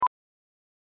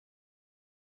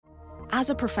As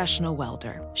a professional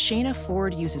welder, Shayna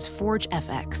Ford uses Forge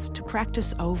FX to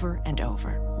practice over and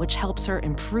over, which helps her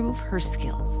improve her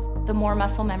skills. The more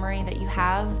muscle memory that you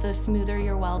have, the smoother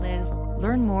your weld is.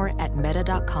 Learn more at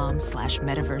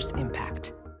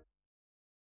meta.com/metaverseimpact.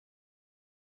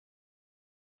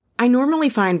 I normally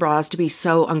find bras to be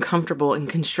so uncomfortable and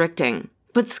constricting,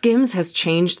 but Skims has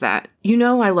changed that. You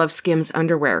know I love Skims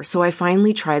underwear, so I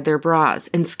finally tried their bras,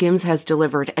 and Skims has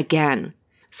delivered again.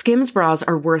 Skims bras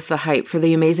are worth the hype for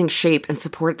the amazing shape and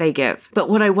support they give, but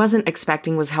what I wasn't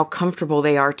expecting was how comfortable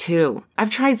they are too. I've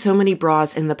tried so many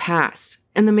bras in the past,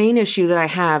 and the main issue that I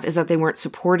have is that they weren't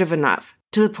supportive enough,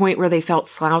 to the point where they felt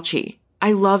slouchy.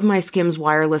 I love my Skims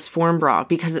wireless form bra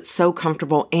because it's so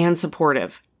comfortable and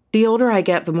supportive. The older I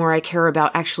get, the more I care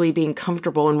about actually being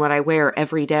comfortable in what I wear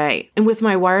every day. And with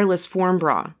my wireless form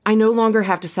bra, I no longer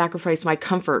have to sacrifice my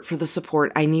comfort for the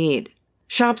support I need.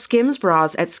 Shop Skims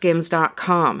bras at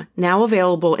skims.com, now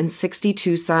available in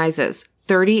 62 sizes,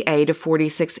 30A to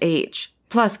 46H.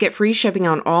 Plus, get free shipping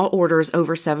on all orders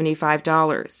over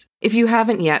 $75. If you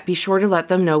haven't yet, be sure to let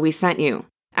them know we sent you.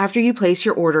 After you place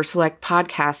your order, select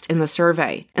podcast in the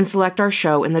survey and select our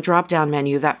show in the drop-down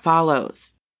menu that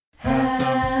follows.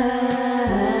 Handsome,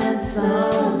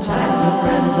 chatting with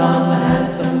friends on the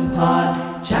Handsome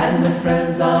Pod. Chatting with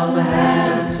friends on the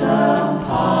Handsome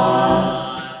Pod.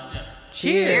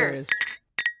 Cheers.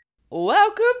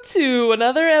 Welcome to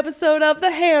another episode of the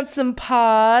Handsome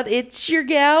Pod. It's your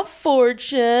gal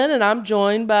Fortune, and I'm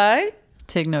joined by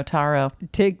Tig Notaro.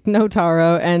 Tig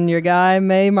Notaro and your guy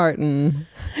May Martin.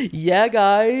 Yeah,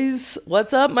 guys.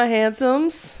 What's up, my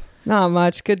handsomes? Not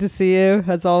much. Good to see you,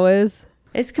 as always.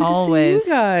 It's good Always. to see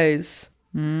you guys.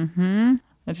 Mm-hmm.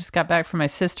 I just got back from my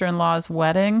sister-in-law's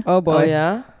wedding. Oh, boy. Oh,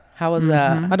 yeah? How was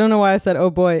that? I don't know why I said,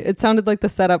 oh, boy. It sounded like the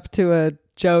setup to a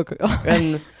joke.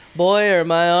 And boy, are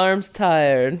my arms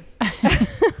tired.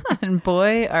 And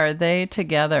boy, are they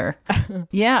together.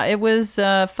 Yeah, it was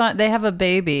fun. They have a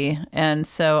baby. And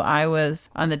so I was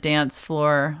on the dance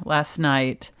floor last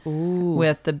night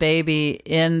with the baby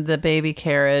in the baby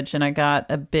carriage. And I got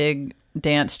a big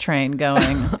dance train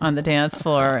going on the dance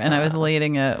floor. And I was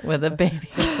leading it with a baby.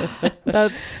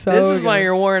 That's so This is why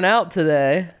you're worn out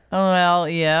today. Oh, well,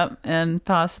 yeah, and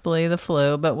possibly the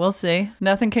flu, but we'll see.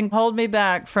 Nothing can hold me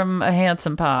back from a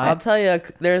handsome pod. I'll tell you,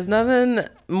 there's nothing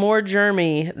more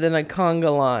germy than a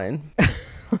conga line.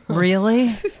 Really?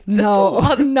 No,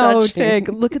 touching. Tig.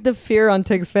 Look at the fear on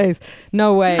Tig's face.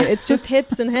 No way. It's just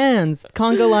hips and hands.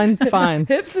 Conga line, fine.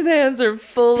 Hips and hands are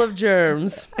full of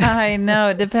germs. I know.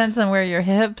 It depends on where your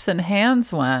hips and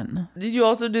hands went. Did you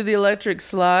also do the electric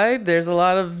slide? There's a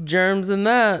lot of germs in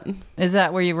that. Is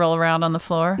that where you roll around on the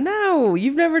floor? No,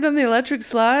 you've never done the electric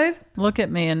slide? Look at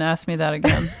me and ask me that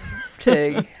again.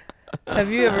 Tig,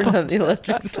 have you ever done the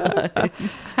electric slide?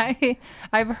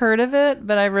 I've heard of it,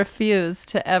 but I refuse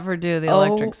to ever do the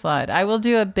electric slide. I will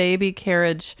do a baby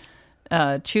carriage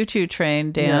choo-choo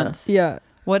train dance. Yeah.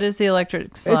 What is the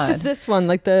electric slide? It's just this one,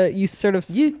 like you sort of...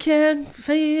 You can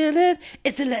feel it.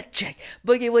 It's electric.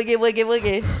 Boogie, woogie, woogie,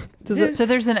 woogie. So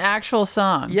there's an actual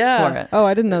song for it. Oh,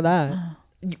 I didn't know that.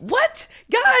 What?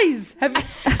 Guys,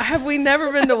 have we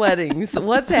never been to weddings?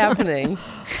 What's happening?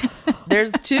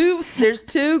 There's two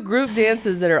group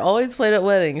dances that are always played at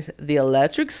weddings. The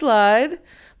electric slide,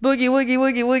 boogie, woogie,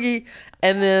 woogie, woogie,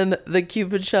 and then the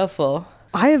Cupid shuffle.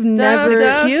 I have never...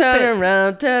 Turn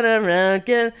around,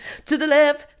 get to the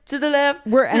left. To the left.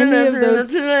 Were any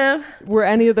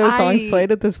of those songs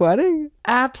played at this wedding?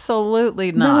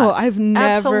 Absolutely not. No, I've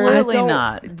never. Absolutely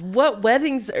not. What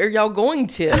weddings are y'all going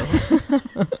to?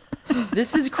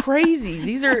 This is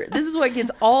crazy. This is what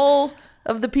gets all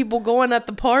of the people going at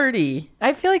the party.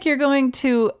 I feel like you're going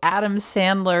to Adam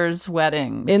Sandler's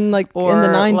weddings in the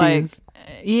 90s.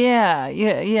 Yeah.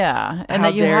 And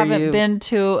that you haven't been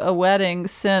to a wedding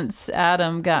since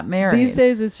Adam got married. These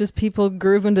days, it's just people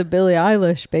grooving to Billie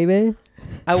Eilish, baby.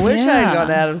 I wish I had gone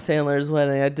to Adam Sandler's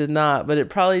wedding. I did not, but it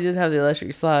probably did have the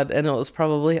electric slide, and it was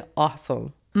probably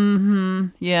awesome. Mm-hmm.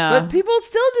 Yeah. But people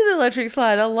still do the electric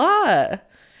slide a lot.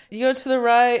 You go to the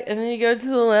right, and then you go to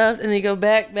the left, and then you go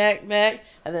back, and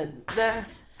then...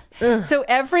 So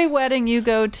every wedding you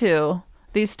go to...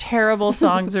 These terrible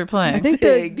songs are playing. I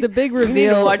think the big reveal...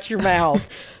 You need to watch your mouth.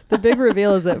 The big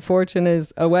reveal is that Fortune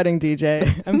is a wedding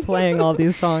DJ and playing all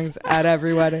these songs at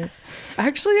every wedding.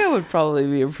 Actually, I would probably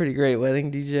be a pretty great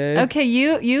wedding DJ. Okay,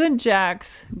 you and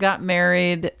Jax got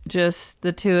married, just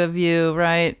the two of you,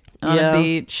 right? On a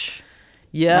beach.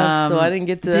 Yes, so I didn't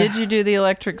get to... Did you do the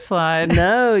electric slide?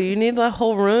 No, you need a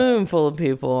whole room full of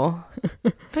people.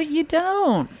 But you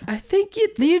don't. I think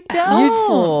you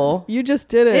don't. You just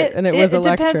did it and it was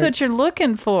electric. It depends what you're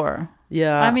looking for.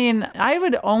 Yeah. I mean, I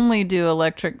would only do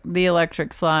the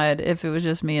electric slide if it was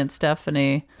just me and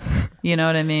Stephanie. You know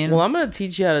what I mean? Well, I'm going to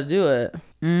teach you how to do it.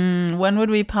 When would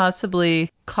we possibly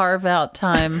carve out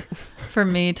time for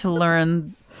me to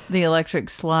learn the electric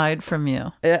slide from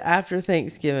you? After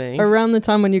Thanksgiving. Around the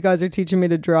time when you guys are teaching me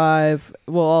to drive,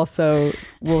 we'll Oh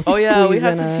yeah, we squeeze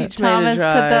have in to a- teach May to Thomas,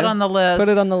 drive. put that on the list. Put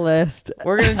it on the list.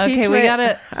 We're going to teach Okay, we May-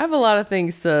 gotta- I have a lot of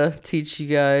things to teach you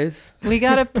guys. We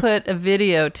got to put a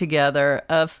video together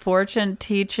of Fortune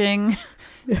teaching.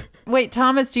 Wait,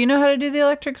 Thomas, do you know how to do the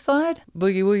electric slide?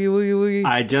 Boogie, woogie, woogie, woogie.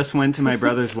 I just went to my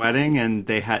brother's wedding and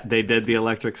they did the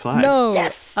electric slide. No.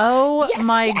 Oh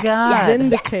my God.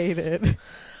 Vindicated.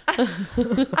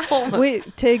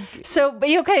 Wait, Tig. So, but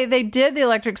okay, they did the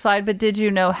electric slide, but did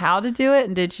you know how to do it?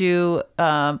 And did you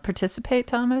participate,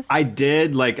 Thomas? I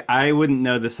did. Like, I wouldn't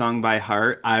know the song by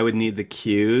heart. I would need the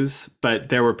cues, but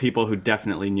there were people who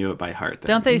definitely knew it by heart. Then.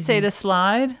 Don't they say to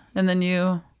slide? And then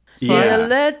you... Yeah.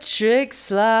 Electric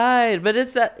slide. But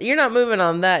it's that you're not moving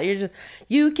on that. You're just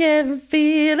you can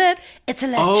feel it. It's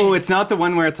electric. Oh, it's not the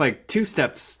one where it's like 2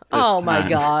 steps. this Oh my time.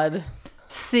 God.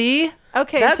 See?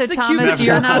 Okay, That's so the Thomas, Cupid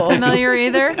you're not Shuffle. familiar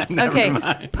either? Okay,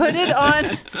 mind. put it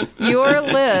on your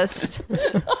list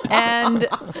and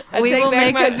we Take will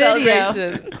back make my a video.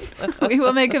 celebration. We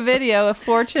will make a video of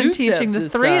Fortune 2 teaching steps the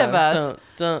this 3 time. of us.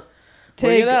 Dun. Take-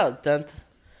 Take it out. Dun.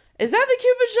 Is that the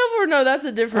Cupid Shuffle or no? That's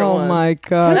a different Oh one. my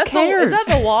God. That's cares? is that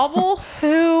the wobble?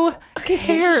 Who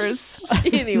cares?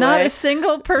 Anyway, Not a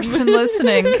single person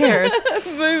listening cares.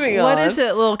 moving on. What is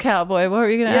it, little cowboy? What were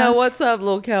you going to Yeah, ask? what's up,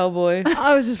 little cowboy?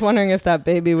 I was just wondering if that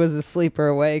baby was asleep or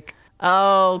awake.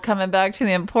 Oh, coming back to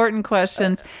the important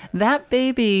questions. That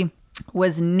baby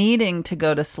was needing to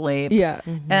go to sleep. Yeah.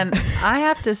 And I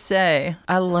have to say,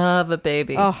 I love a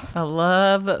baby. Oh. I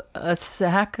love a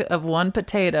sack of one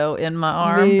potato in my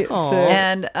arm. Me too.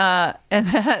 And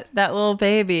that little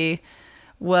baby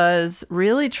was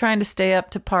really trying to stay up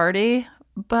to party,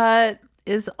 but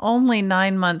is only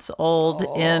 9 months old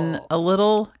in a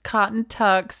little cotton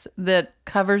tux that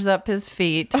covers up his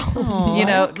feet,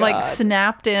 like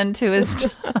snapped into his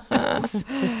tux.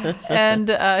 And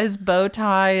his bow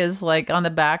tie is like on the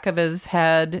back of his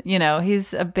head. You know,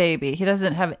 he's a baby. He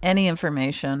doesn't have any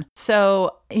information.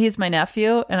 So he's my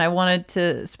nephew, and I wanted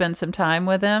to spend some time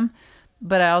with him.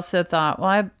 But I also thought,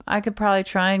 well, I could probably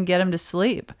try and get him to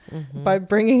sleep. By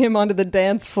bringing him onto the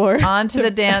dance floor. Onto the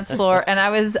dance floor. And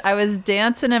I was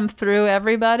dancing him through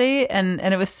everybody. And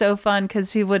it was so fun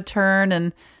because he would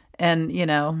turn and, you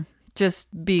know,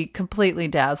 just be completely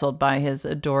dazzled by his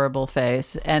adorable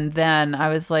face. And then I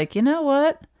was like, you know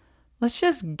what? Let's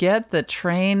just get the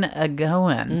train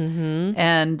a-going.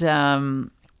 And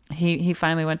he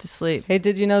finally went to sleep. Hey,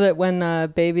 did you know that when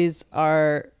babies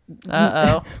are...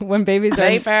 Uh-oh. When babies are...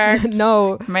 Mayfact.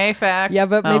 No. Mayfact. Yeah,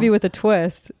 but maybe Oh. with a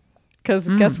twist. Because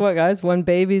guess what, guys? When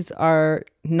babies are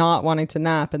not wanting to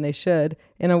nap, and they should,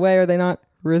 in a way, are they not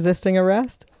resisting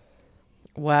arrest?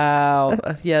 Wow.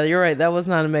 Yeah, you're right. That was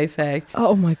not a May fact.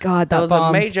 Oh my God, That that was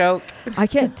bombed. a May joke. I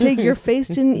can't take your face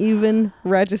didn't even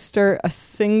register a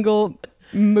single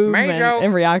movement joke.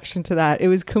 in reaction to that. It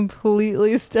was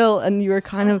completely still, and you were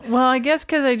kind of Well, I guess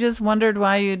because I just wondered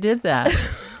why you did that.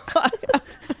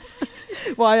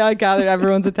 why I gathered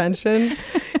everyone's attention.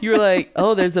 You were like,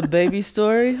 oh, there's a baby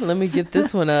story? Let me get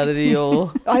this one out of the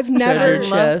old I've never treasure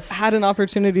chest. had an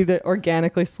opportunity to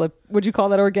organically slip. Would you call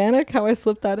that organic? How I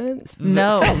slipped that in?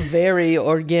 No. Felt very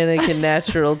organic and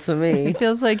natural to me. It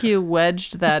feels like you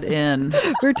wedged that in.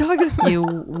 We're talking about You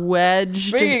wedged.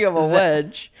 Speaking of a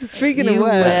wedge, speaking of You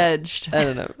what? wedged. I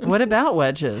don't know. What about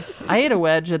wedges? I ate a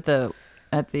wedge at the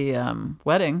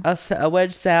wedding. A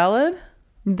wedge salad,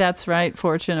 That's right,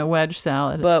 Fortune, a wedge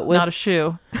salad, But with- not a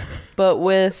shoe. but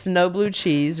with no blue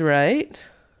cheese, right?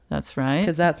 That's right.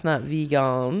 Because that's not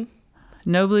vegan.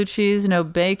 No blue cheese, no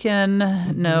bacon,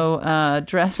 no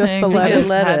dressing. Just the You lettuce. had just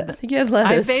lettuce. had- You had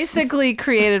lettuce. I basically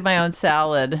created my own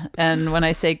salad. And when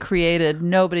I say created,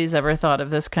 nobody's ever thought of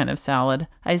this kind of salad.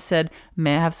 I said,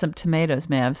 may I have some tomatoes?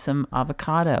 May I have some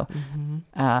avocado?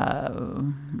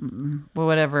 Well,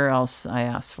 whatever else I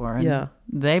asked for. And Yeah.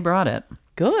 they brought it.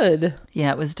 Good.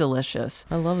 Yeah, it was delicious.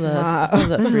 I love that. Wow. I love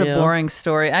that This is for a you. boring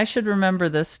story. I should remember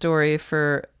this story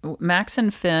for Max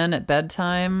and Finn at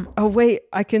bedtime. Oh wait,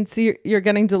 I can see you're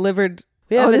getting delivered.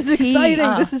 We have oh, a this is tea.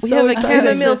 exciting. This is We so have a exciting.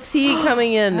 chamomile tea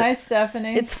coming in. Hi,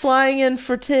 Stephanie. It's flying in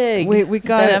for Tig. Wait, we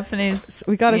got Stephanie.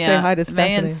 we got to say hi to May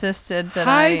Stephanie. insisted that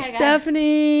Hi, I.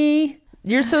 Stephanie.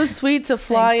 You're so sweet to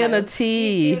fly in a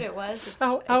tea. it was?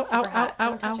 Ow, ow, ow, ow,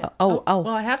 ow, ow. Oh, Well,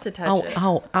 ow. I have to touch Ow, it.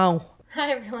 ow, ow.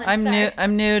 I realize.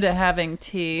 I'm new to having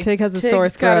tea. Tig has a sore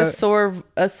Tig's got throat.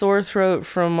 a sore throat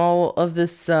from all of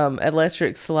this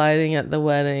electric sliding at the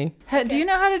wedding. Do you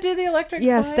know how to do the electric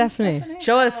Yeah, slide, Stephanie.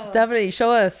 Show us, Stephanie.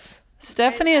 Show us.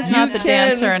 Stephanie is not the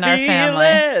dancer in our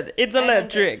family. It's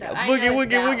electric. electric. So. I know Boogie,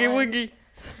 it's that woogie, one. woogie.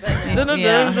 But no.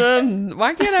 Yeah.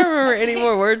 Why can't I remember any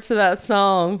more words to that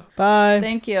song? Bye.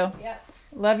 Thank you.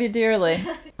 Love you dearly.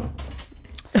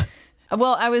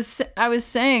 Well, I was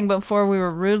saying before we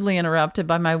were rudely interrupted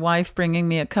by my wife bringing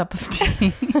me a cup of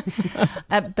tea.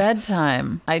 At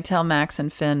bedtime, I tell Max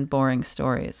and Finn boring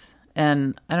stories.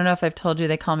 And I don't know if I've told you,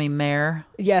 they call me Mère,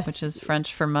 Yes. which is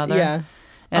French for mother. Yeah.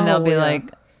 And they'll be yeah.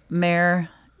 like, Mère,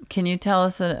 can you tell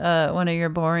us one of your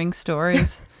boring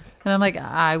stories? And I'm like,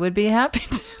 I would be happy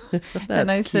to. And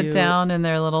I sit cute. down in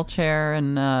their little chair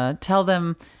and tell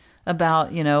them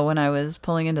about, when I was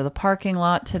pulling into the parking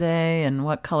lot today and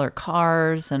what color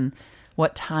cars and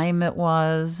what time it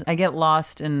was. I get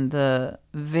lost in the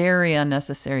very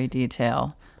unnecessary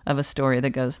detail of a story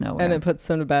that goes nowhere. And it puts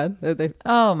them to bed.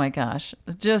 Oh my gosh.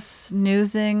 Just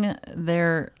snoozing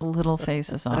their little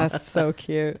faces off. That's so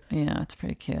cute. Yeah, it's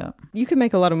pretty cute. You can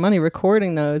make a lot of money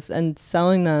recording those and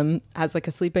selling them as like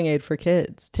a sleeping aid for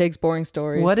kids. Tig's boring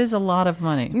stories. What is a lot of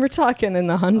money? We're talking in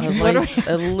the hundreds.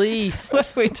 At least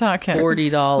What are we talking?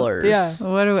 $40. Yeah.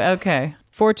 What do we, okay.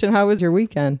 Fortune, how was your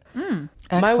weekend? My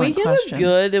Excellent weekend question. was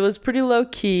good. It was pretty low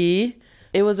key.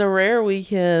 It was a rare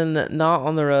weekend not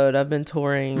on the road. I've been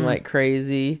touring like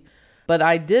crazy. But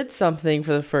I did something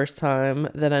for the first time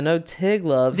that I know Tig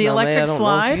loves. The Now, May, electric I don't know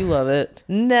slide? if you love it.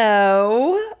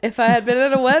 No. If I had been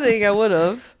at a wedding, I would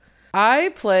have. I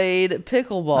played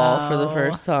pickleball for the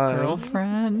first time.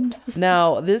 Girlfriend.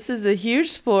 Now, this is a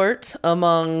huge sport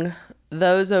among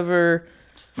those over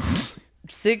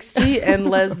 60 and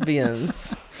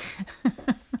lesbians.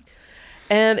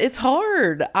 And it's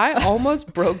hard. I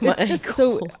almost broke my It's just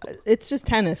ankle. it's just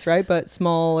tennis, right? But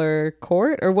smaller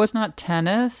court or what's It's not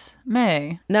tennis.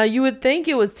 May. Now, you would think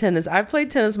it was tennis. I've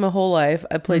played tennis my whole life.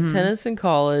 I played tennis in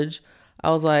college.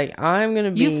 I was like, I'm going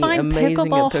to be You find amazing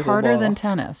pickleball, at pickleball. harder than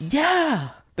tennis.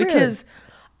 Yeah, because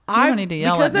don't need to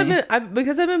yell because at me.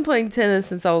 because I've been playing tennis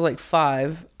since I was like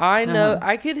 5. I know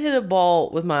I could hit a ball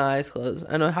with my eyes closed.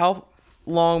 I know how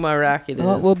long my racket is.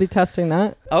 Well, we'll be testing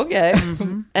that. Okay,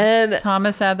 and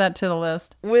Thomas, add that to the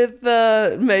list. with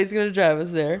the May's gonna drive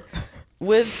us there.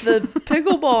 With the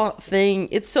pickleball thing,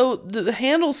 the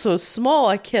handle's so small.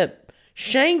 I kept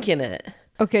shanking it.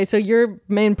 Okay, so your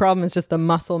main problem is just the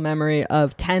muscle memory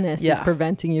of tennis is Yeah.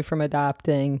 preventing you from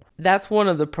adapting. That's one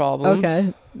of the problems.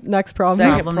 Okay, next problem.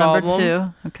 Second Problem number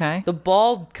problem. 2. Okay. The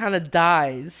ball kind of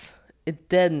dies. It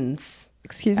deadens.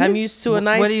 Excuse me? I'm used to a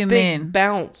nice What do you big mean?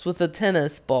 bounce with a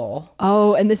tennis ball.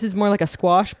 Oh, and this is more like a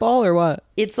squash ball or what?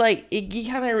 It's like you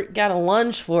kind of got to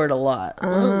lunge for it a lot.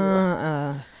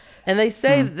 And they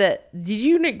say that. Did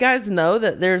you guys know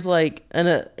that there's like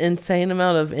an insane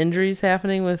amount of injuries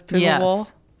happening with pickleball?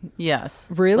 Yes.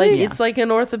 Really? Like it's like an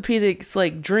orthopedic's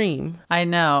like dream. I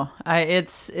know.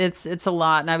 It's a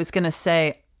lot. And I was going to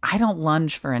say, I don't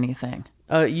lunge for anything.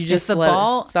 Oh, you just If the let it-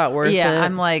 ball, it's not worth it. Yeah,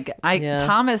 I'm like, Yeah.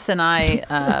 Thomas and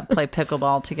I play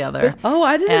pickleball together. Oh,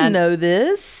 I didn't And- know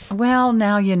this. Well,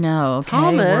 now you know. Okay,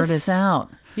 Thomas. word is out.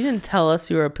 You didn't tell us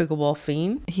you were a pickleball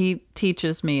fiend. He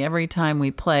teaches me every time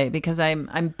we play because I'm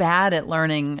bad at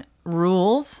learning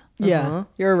rules Yeah,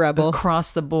 you're a rebel.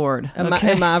 across the board. A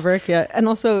Okay. maverick, yeah. And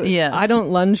also, Yes. I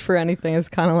don't lunge for anything is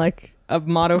kind of like a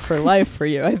motto for life for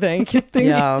you, I think. Things-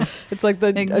 Yeah. It's like a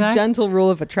Exact- gentle rule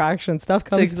of attraction. Stuff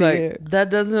comes It's to like, you. that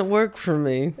doesn't work for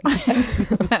me.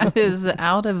 That is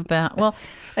out of bounds. Well,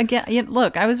 again,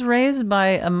 look, I was raised by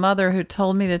a mother who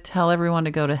told me to tell everyone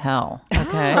to go to hell.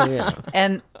 Okay. Oh,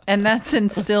 yeah. And that's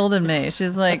instilled in me.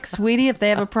 She's like, sweetie, if they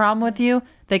have a problem with you,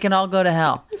 they can all go to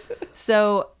hell.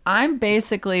 So I'm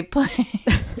basically playing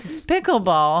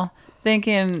pickleball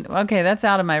thinking, okay, that's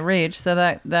out of my reach. So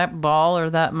that ball or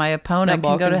that my opponent That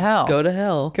ball can go to hell. Go to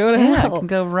hell. Go to Yeah, hell. it can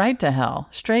go right to hell.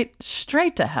 Straight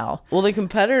to hell. Well, the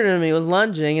competitor in me was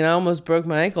lunging and I almost broke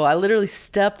my ankle. I literally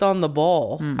stepped on the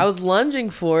ball. Hmm. I was lunging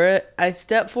for it. I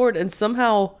stepped forward and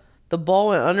somehow the ball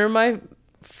went under my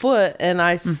foot and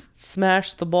I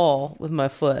smashed the ball with my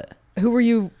foot. Who were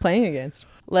you playing against?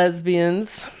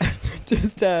 Lesbians.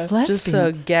 Just, Just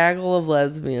a gaggle of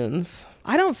lesbians.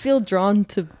 I don't feel drawn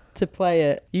to play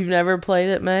it. You've never played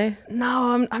it, May?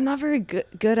 No, I'm not very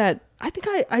good at. I think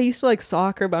I used to like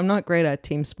soccer, but I'm not great at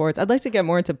team sports. I'd like to get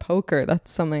more into poker.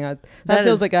 That's something that feels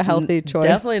is like a healthy choice.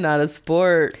 Definitely not a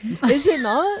sport. Is it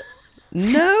not?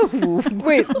 No.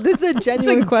 Wait, this is a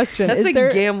genuine question. That's Is a there?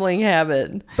 gambling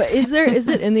habit. But is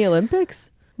it in the Olympics?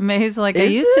 May's like, I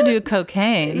Is used to it? do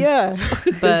cocaine. Yeah.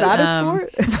 Is that a sport?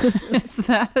 Is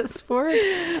that a sport?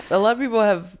 A lot of people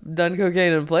have done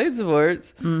cocaine and played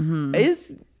sports. Mm-hmm.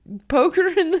 Is poker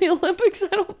in the Olympics? I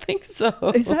don't think so.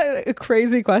 Is that a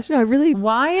crazy question? I really,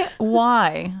 Why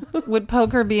would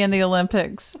poker be in the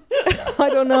Olympics? I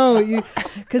don't know.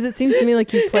 Because it seems to me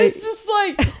like you play. It's just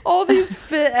like all these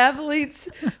fit athletes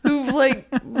who've like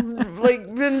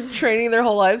been training their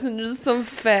whole lives, and just some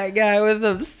fat guy with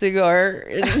a cigar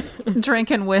and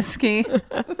Drinking whiskey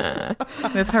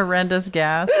with horrendous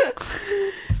gas.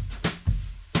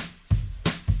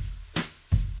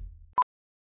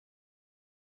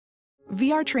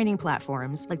 VR training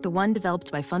platforms, like the one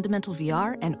developed by Fundamental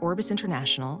VR and Orbis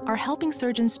International, are helping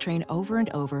surgeons train over and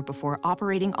over before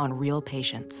operating on real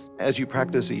patients. As you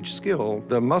practice each skill,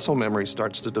 the muscle memory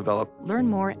starts to develop. Learn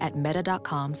more at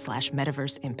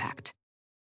meta.com/metaverseimpact.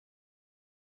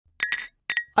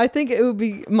 I think it would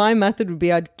be, my method would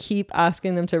be I'd keep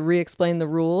asking them to re-explain the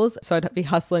rules. So I'd be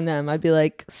hustling them. I'd be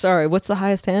like, sorry, what's the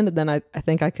highest hand? And then I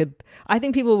think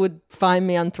people would find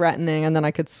me unthreatening, and then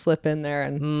I could slip in there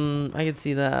and I could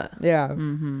see that. yeah.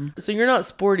 Mm-hmm. So you're not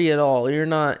sporty at all. You're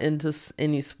not into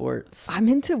any sports. I'm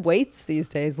into weights these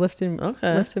days, lifting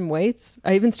weights.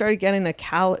 I even started getting a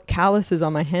calluses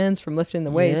on my hands from lifting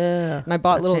the weights. Yeah, and I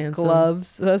bought that's little handsome. gloves.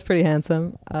 So that's pretty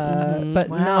handsome. But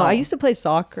no, Wow. I used to play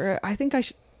soccer. I think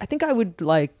I would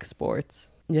like sports.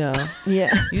 Yeah.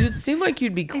 Yeah. You'd seem like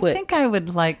you'd be I quick. think I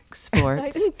would like sports. I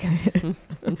think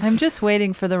I'm just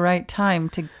waiting for the right time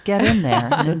to get in there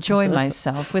and enjoy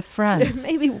myself with friends.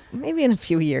 maybe in a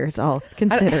few years I'll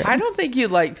consider it. I don't think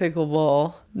you'd like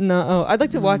pickleball. No, I'd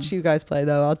like to watch you guys play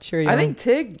though. I'll cheer you I on. think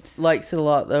Tig likes it a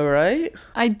lot though, right?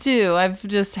 I do. I've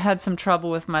just had some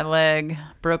trouble with my leg,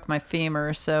 broke my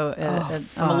femur, so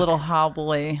I'm a little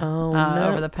hobbly No.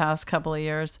 over the past couple of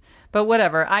years. But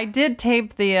whatever. I did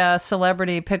tape the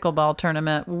celebrity pickleball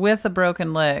tournament with a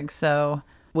broken leg, so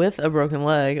With a broken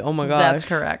leg. Oh my gosh. that's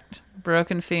correct.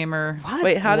 Broken femur.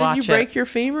 Wait, how did you Watch break it. your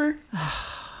femur?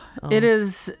 It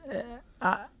is.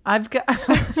 I've got.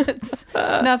 It's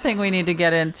nothing we need to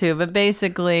get into, but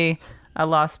basically, I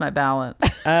lost my balance.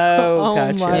 Oh, Oh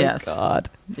gotcha. my Yes. god.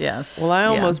 Yes. Well, I Yeah.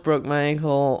 almost broke my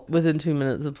ankle within 2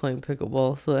 minutes of playing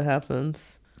pickleball, so it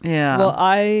happens. Yeah. Well,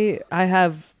 I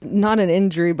have not an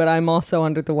injury, but I'm also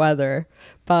under the weather.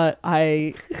 But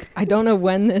I don't know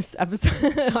when this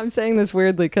episode. I'm saying this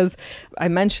weirdly because I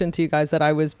mentioned to you guys that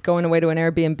I was going away to an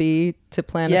Airbnb to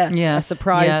plan Yes. a Yes.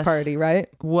 surprise Yes. party, right?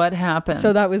 What happened?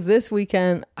 So that was this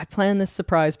weekend. I planned this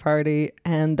surprise party,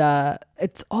 and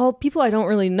it's all people I don't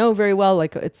really know very well.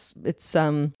 Like it's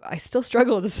I still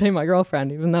struggle to say my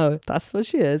girlfriend, even though that's what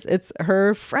she is. It's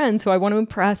her friends who I want to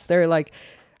impress.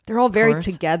 They're all very course.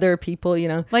 together people, you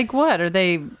know. like what? Are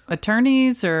they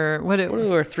attorneys or what? What are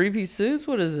we, 3-piece suits?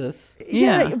 What is this?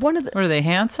 Yeah, one of the. What are they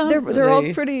handsome? They're all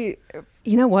they- pretty.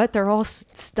 You know what? They're all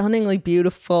stunningly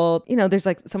beautiful. You know, there's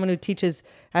like someone who teaches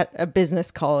at a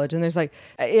business college, and there's like,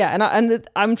 yeah, and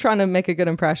I'm trying to make a good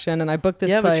impression, and I booked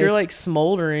this Yeah, place. but you're like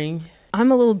smoldering.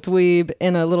 I'm a little dweeb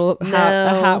in a little hat,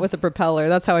 a No. hat with a propeller.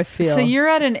 That's how I feel. So you're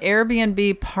at an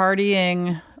Airbnb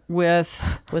partying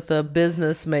with a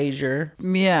business major.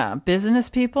 business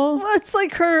people. Well, it's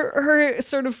like her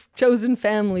sort of chosen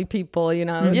family people, you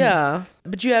know. Yeah,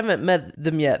 but you haven't met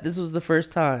them yet. This was the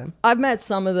first time. I've met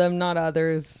some of them, not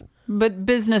others. But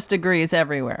business degrees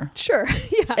everywhere. Sure.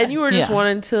 Yeah. And you were just Yeah.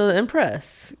 wanting to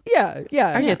impress. Yeah.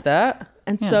 I get that.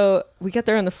 And so we get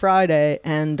there on the Friday,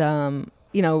 and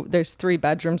you know, there's 3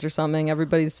 bedrooms or something.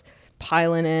 Everybody's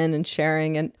piling in and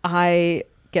sharing, and I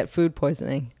get food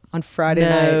poisoning on Friday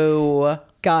night. No.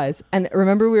 Guys, and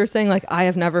remember we were saying like I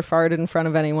have never farted in front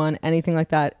of anyone, anything like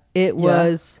that.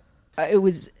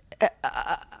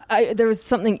 There was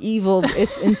something evil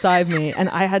inside me, and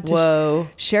I had to Whoa.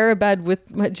 share a bed with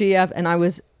my GF, and I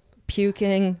was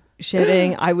puking,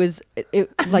 shitting. I was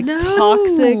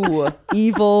toxic,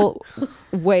 evil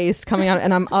waste coming out,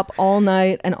 and I'm up all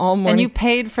night and all morning. And you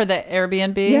paid for the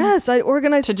Airbnb? Yes, I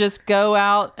organized To just go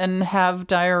out and have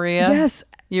diarrhea? Yes.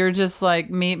 You're just like,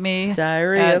 meet me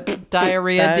Diarrhea. at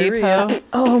Diarrhea Diarrhea. Depot.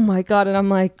 Oh my god! And I'm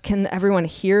like, can everyone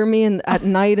hear me? And at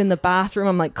night in the bathroom,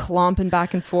 I'm like clomping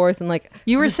back and forth, and like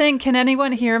You were saying, can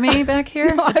anyone hear me back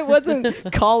here? I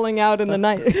wasn't calling out in the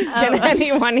night. Can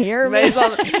anyone hear me? May's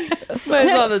on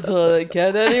the toilet.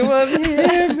 Can anyone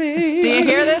hear me? Do you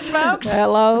hear this, folks?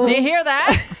 Hello. Do you hear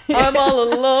that? I'm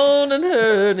all alone and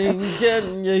hurting.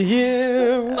 Can you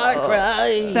hear my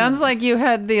cries? Sounds like you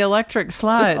had the electric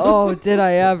slides. Oh, did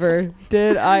I ever?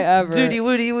 Did I ever? Doody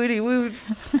woody woody wood.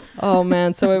 Oh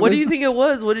man! So What do you think it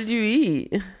was? What did you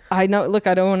eat? I know. Look,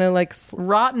 I don't want to like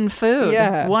rotten food.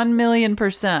 Yeah.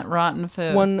 1,000,000% rotten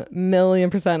food.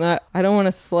 1,000,000%. I don't want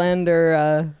to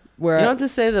slander where You don't have to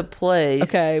say the place.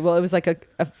 Okay, well, it was like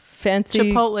a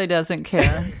fancy Chipotle doesn't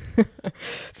care.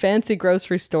 fancy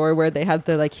grocery store where they had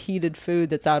the like heated food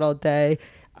that's out all day.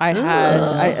 I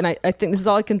think this is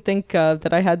all I can think of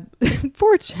that I had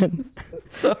Fortune.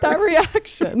 That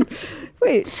reaction.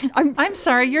 Wait, I'm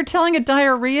sorry. You're telling a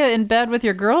diarrhea in bed with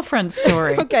your girlfriend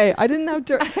story. Okay, I didn't have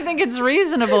to. I think it's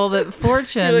reasonable that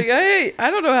Fortune. You're like,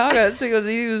 I don't know how I got sick. I was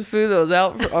eating this food that was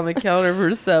out on the counter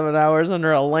for 7 hours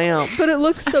under a lamp. But it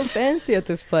looks so fancy at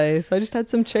this place. I just had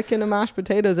some chicken and mashed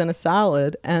potatoes and a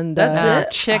salad, and that's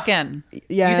it. Chicken.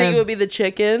 Yeah, You think it would be the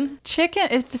chicken? Chicken.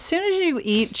 As soon as you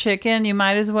eat chicken, you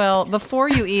might as well, before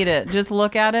you eat it, just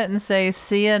look at it and say,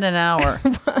 "See you in an hour."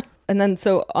 And then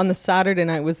so on the Saturday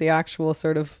night was the actual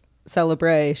sort of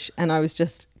celebration, and I was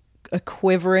just a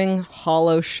quivering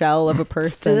hollow shell of a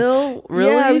person. Still?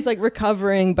 Really? Yeah, I was like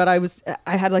recovering, but I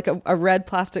had like a red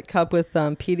plastic cup with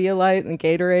Pedialyte and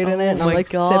Gatorade in it, and I'm like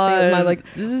sipping it. My like,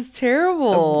 this is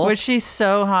terrible. Was she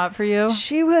so hot for you?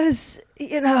 She was,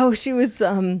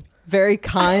 very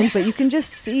kind, but you can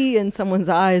just see in someone's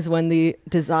eyes when the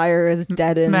desire is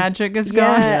deadened. Magic is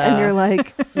gone. Yeah, and you're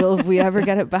like, will we ever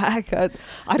get it back? I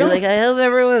don't. I hope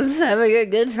everyone's having a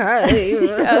good time.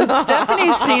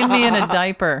 Stephanie's seen me in a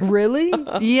diaper. Really?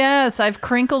 Yes, I've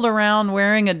crinkled around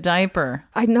wearing a diaper.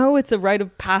 I know it's a rite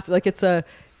of passage. Like it's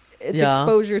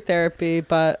exposure therapy,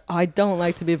 but I don't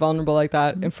like to be vulnerable like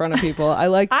that in front of people. I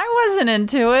wasn't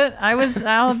into it.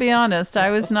 I'll be honest.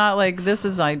 I was not like, this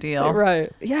is ideal.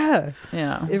 Right. Yeah.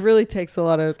 Yeah. It really takes a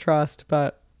lot of trust,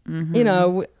 but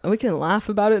we can laugh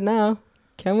about it now.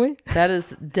 Can we? That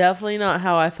is definitely not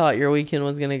how I thought your weekend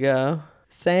was going to go.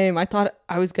 Same. I thought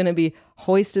I was going to be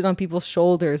hoisted on people's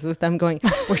shoulders with them going,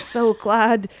 we're so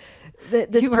glad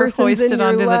that this person's in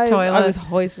your life. The toilet. I was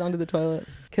hoisted onto the toilet.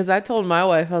 Because I told my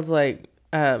wife, I was like,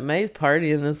 May's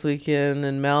partying this weekend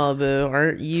in Malibu.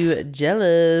 Aren't you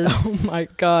jealous? Oh my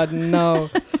God, no.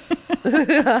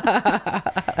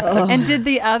 And did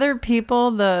the other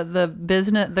people, the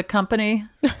business, the company,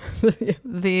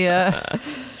 the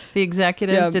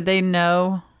executives, did they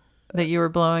know that you were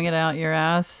blowing it out your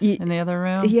ass in the other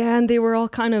room? Yeah, and they were all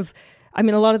kind of, I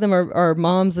mean, a lot of them are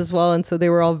moms as well, and so they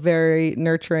were all very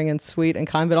nurturing and sweet and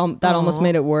kind, but that almost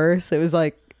made it worse. It was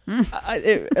like,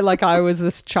 like I was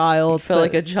this child. Felt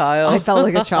like a child. I felt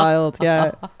like a child,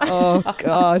 yeah. Oh,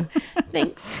 God.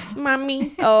 Thanks,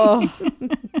 Mommy. Oh.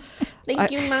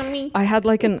 Thank you, Mommy. I had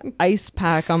like an ice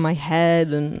pack on my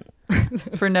head and...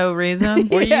 For no reason?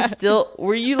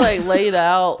 Were you like laid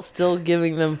out still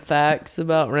giving them facts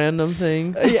about random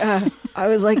things? Yeah. I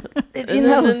was like, did you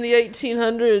then know? in the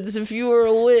 1800s, if you were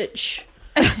a witch,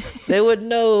 they would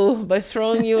know by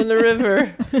throwing you in the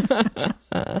river.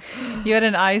 You had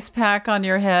an ice pack on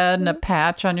your head and a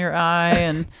patch on your eye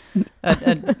and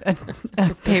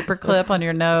a paper clip on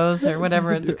your nose or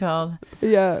whatever it's called.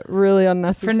 Yeah, really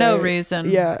unnecessary. For no reason.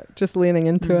 Yeah, just leaning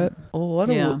into it.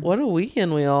 Oh, what a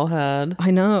weekend we all had.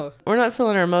 I know. We're not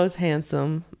feeling our most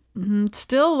handsome.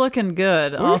 Still looking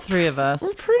good, all three of us.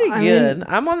 We're pretty good.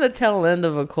 I'm on the tail end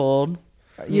of a cold.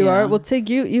 You are? Well, Tig,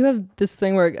 you have this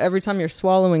thing where every time you're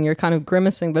swallowing, you're kind of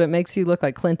grimacing, but it makes you look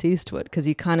like Clint Eastwood because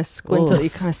you kind of squint. You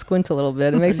kind of squint a little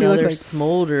bit. It makes you look like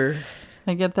smolder.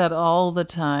 I get that all the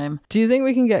time. Do you think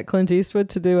we can get Clint Eastwood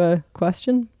to do a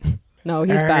question? No,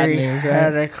 he's bad news, right? I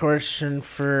had a question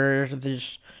for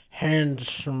this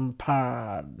handsome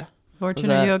pod. Fortune,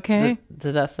 are you okay?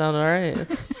 Did that sound all right?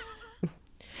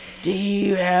 Do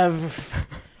you have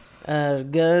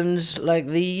guns like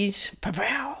these?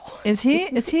 Pow-pow. Is he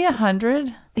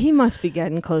 100? He must be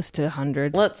getting close to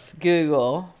 100. Let's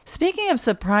Google. Speaking of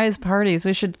surprise parties,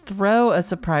 we should throw a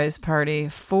surprise party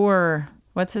for,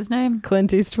 what's his name?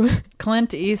 Clint Eastwood.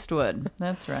 Clint Eastwood.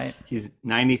 That's right. He's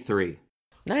 93.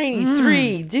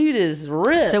 93. Dude is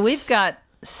ripped. So we've got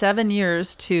 7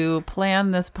 years to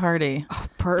plan this party. Oh,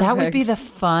 perfect. That would be the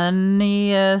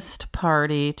funniest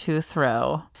party to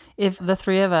throw. If the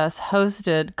three of us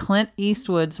hosted Clint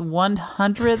Eastwood's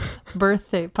 100th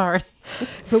birthday party.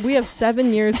 But we have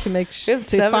 7 years to make sure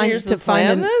to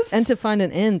plan this and to find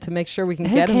an end to make sure we can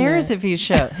Who get him there. Who cares if he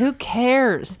shows? Who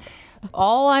cares?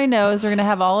 All I know is we're going to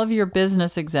have all of your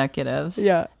business executives.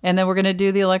 Yeah. And then we're going to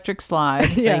do the electric slide.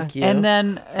 Yeah. Thank you. And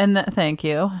then thank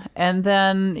you. And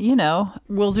then,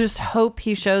 we'll just hope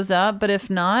he shows up. But if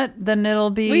not, then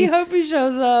it'll be. We hope he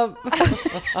shows up.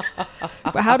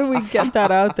 But how do we get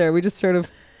that out there? We just sort of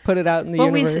put it out in the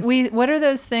universe. What are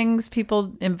those things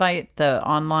people invite, the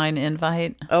online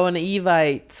invite? Oh, an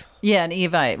Evite. Yeah, an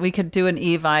Evite. We could do an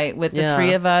Evite with the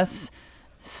three of us.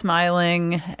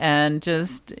 smiling and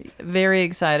just very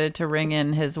excited to ring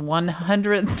in his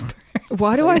 100th.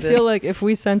 Why do I feel like if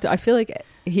we sent, I feel like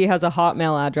he has a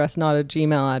Hotmail address, not a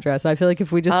Gmail address. I feel like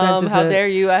if we just sent it how dare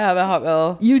you? I have a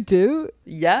Hotmail. You do?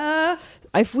 Yeah.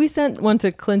 If we sent one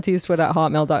to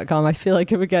ClintEastwood@hotmail.com, I feel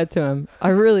like it would get to him. I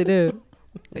really do.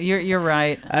 You're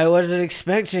right. I wasn't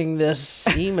expecting this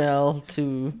email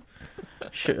to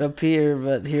appear,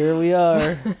 but here we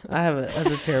are.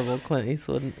 That's a terrible Clint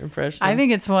Eastwood impression. I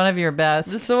think it's one of your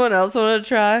best. Does someone else want to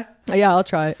try? Yeah, I'll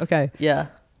try. Okay. Yeah.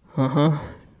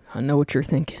 I know what you're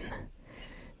thinking.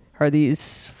 Are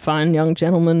these fine young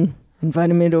gentlemen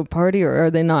inviting me to a party, or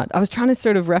are they not? I was trying to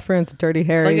sort of reference Dirty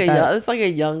Harry. It's like a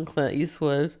young Clint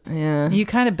Eastwood. Yeah. You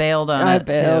kind of bailed on I it,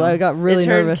 bailed. too. I got really it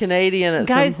turned nervous. Canadian at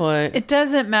Guys, some point. it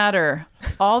doesn't matter.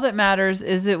 All that matters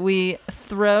is that we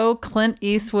throw Clint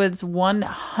Eastwood's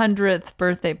 100th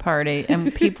birthday party,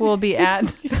 and people will be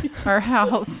at our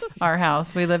house. Our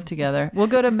house. We live together. We'll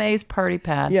go to May's party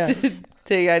pad. Yeah.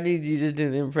 I need you to do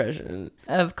the impression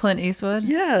Of Clint Eastwood?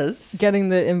 Yes. Getting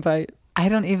the invite. I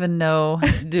don't even know.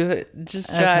 Do it.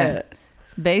 Just try it.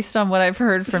 Based on what I've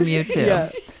heard from you two. Yeah.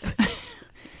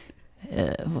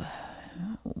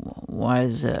 Why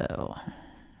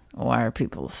are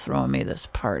people throwing me this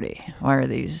party? Why are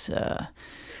these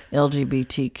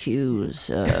LGBTQs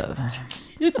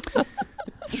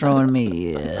throwing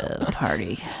me a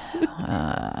party?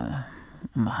 I'm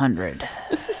 100.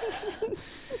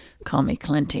 Call me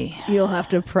Clinty. You'll have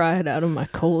to pry it out of my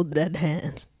cold, dead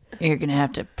hands. You're going to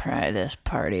have to pry this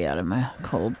party out of my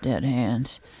cold, dead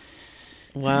hands.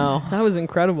 Wow. That was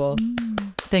incredible.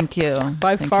 Thank you.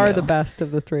 By Thank far you. the best of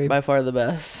the three. By far the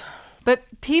best. But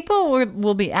people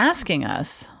will be asking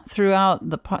us throughout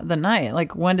the night,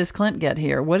 like, when does Clint get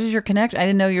here? What is your connection? I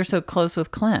didn't know you're so close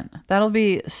with Clint. That'll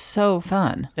be so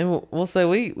fun. And we'll say,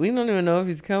 we don't even know if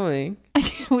he's coming.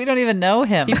 We don't even know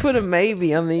him. He put a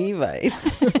maybe on the invite.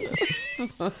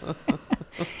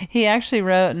 He actually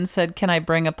wrote and said, "Can I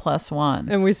bring a +1?"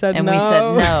 And we said and no. we said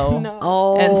no.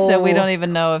 Oh. And so we don't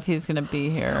even know if he's going to be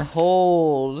here.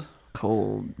 Cold.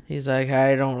 Cold. He's like,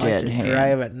 I don't like Dead to hand.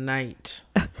 drive at night.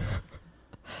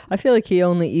 I feel like he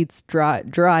only eats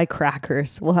dry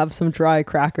crackers. We'll have some dry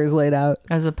crackers laid out.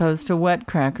 As opposed to wet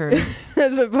crackers.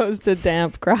 As opposed to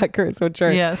damp crackers, which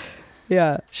are... Yes.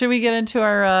 Yeah. Should we get into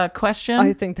our question?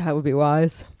 I think that would be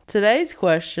wise. Today's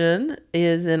question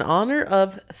is in honor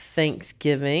of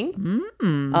Thanksgiving.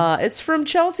 It's from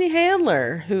Chelsea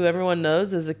Handler, who everyone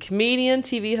knows is a comedian,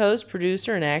 TV host,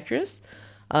 producer, and actress.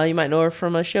 You might know her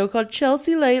from a show called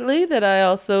Chelsea Lately that I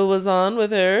also was on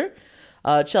with her.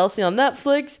 Chelsea on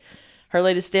Netflix. Her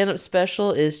latest stand-up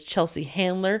special is Chelsea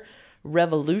Handler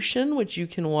Revolution, which you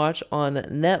can watch on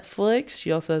Netflix.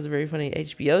 She also has a very funny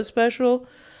HBO special.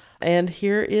 And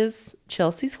here is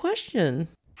Chelsea's question.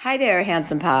 Hi there,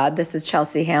 Handsome Pod. This is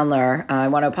Chelsea Handler. I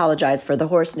want to apologize for the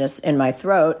hoarseness in my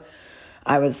throat.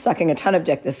 I was sucking a ton of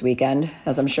dick this weekend,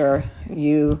 as I'm sure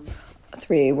you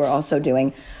three were also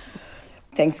doing.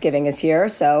 Thanksgiving is here,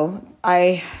 so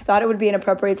I thought it would be an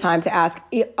appropriate time to ask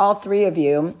all three of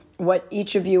you what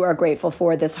each of you are grateful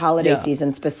for this holiday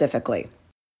season specifically.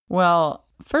 Well,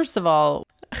 first of all,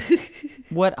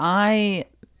 what I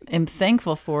am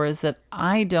thankful for is that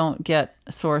I don't get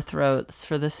sore throats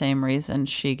for the same reason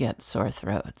she gets sore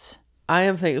throats. I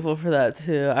am thankful for that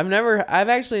too. I've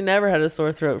actually never had a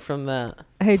sore throat from that.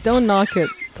 Hey, don't knock it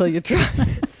till you try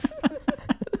it.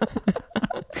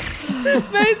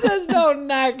 May says don't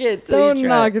knock it till Don't you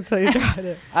try knock it till you tried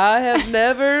it. I have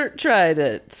never tried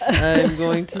it. I'm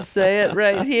going to say it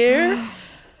right here.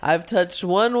 I've touched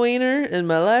one wiener in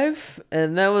my life,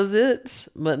 and that was it.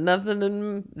 But nothing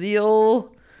in the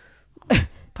old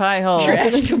Pie hole.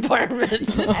 trash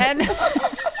compartment. And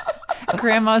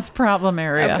grandma's problem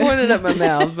area. I pointed at my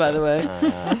mouth, by the way.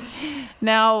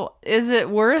 Now, is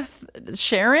it worth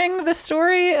sharing the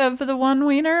story of the one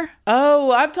wiener?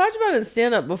 Oh, I've talked about it in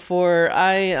stand-up before.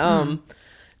 I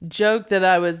joked that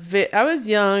I was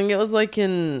young. It was like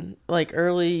in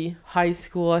early high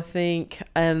school, I think.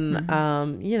 And,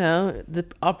 the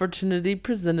opportunity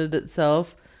presented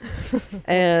itself.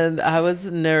 And I was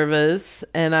nervous.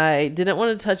 And I didn't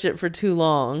want to touch it for too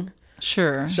long.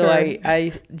 Sure. So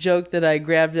I joked that I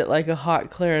grabbed it like a hot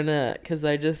clarinet because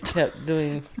I just kept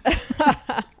doing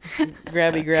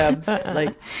grabby grabs,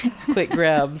 like quick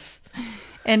grabs.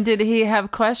 And did he have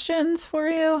questions for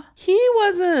you? He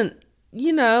wasn't,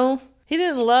 he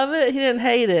didn't love it. He didn't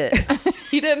hate it.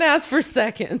 He didn't ask for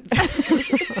seconds.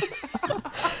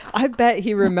 I bet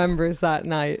he remembers that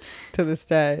night to this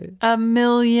day.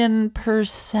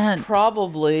 1,000,000%.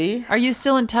 Probably. Are you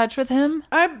still in touch with him?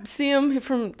 I see him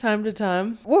from time to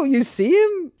time. Whoa, you see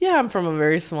him? Yeah, I'm from a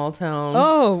very small town.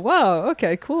 Oh, wow.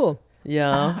 Okay, cool.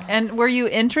 Yeah. And were you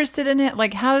interested in it?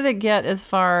 Like, how did it get as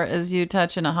far as you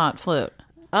touching a hot flute?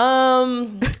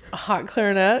 Hot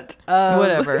clarinet.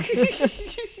 Whatever.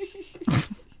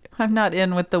 I'm not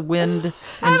in with the wind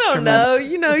I don't know.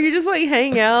 instruments. You know, you just like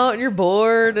hang out and you're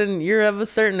bored and you're of a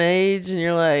certain age and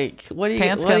you're like, what'd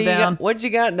you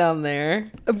got down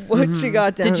there? What you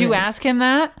got down Did you there? ask him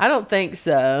that? I don't think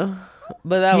so.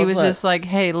 But that He was was just like,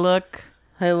 hey, look.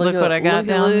 hey, look what I got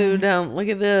down Look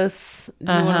at this.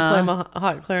 Do you want to play my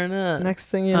hot clarinet? Next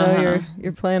thing you know,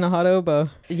 you're playing a hot oboe.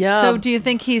 Yeah. So do you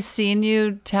think he's seen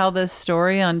you tell this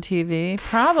story on TV?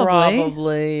 Probably.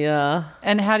 Probably, yeah.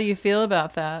 And how do you feel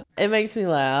about that? It makes me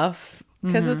laugh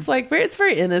because it's like it's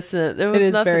very innocent. There was It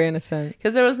is nothing, very innocent.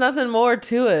 because there was nothing more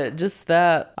to it. Just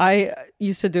that. I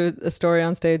used to do a story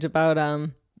on stage about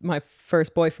my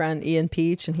first boyfriend, Ian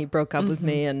Peach, and he broke up with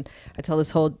me, and I tell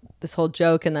this whole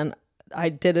joke, and then I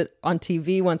did it on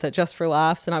TV once at Just for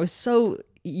Laughs, and I was so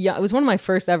young. It was one of my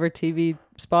first ever TV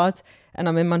spots, and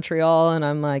I'm in Montreal, and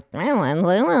I'm like, and then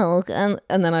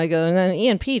I go, and then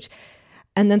Ian Peach,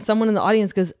 and then someone in the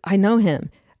audience goes, I know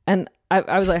him, and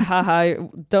I was like, haha,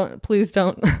 please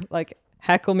don't like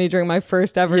heckle me during my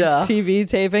first ever TV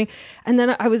taping. And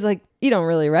then I was like, you don't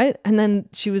really, right? And then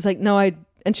she was like, no,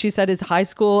 and she said his high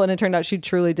school, and it turned out she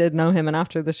truly did know him. And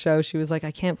after the show, she was like,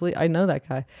 I can't believe I know that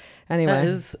guy. Anyway. That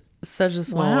is such a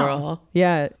small world.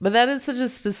 Yeah. But that is such a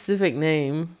specific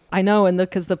name. I know. And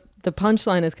because the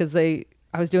punchline is because I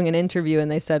was doing an interview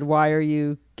and they said, why are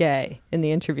you gay in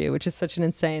the interview, which is such an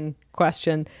insane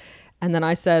question. And then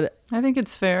I said, I think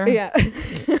it's fair. Yeah.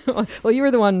 Well, you were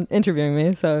the one interviewing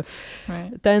me. So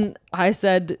then I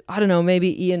said, I don't know,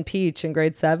 maybe Ian Peach in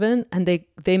grade 7. And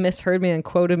they misheard me and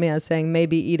quoted me as saying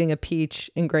maybe eating a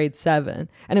peach in grade 7.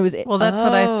 And it was, well, that's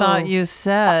what I thought you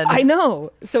said. I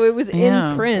know. So it was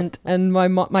in print. And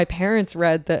my parents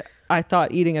read that I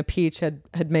thought eating a peach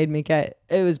had made me gay.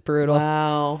 It was brutal.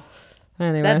 Wow.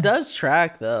 Anyway. That does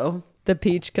track though. The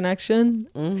peach connection.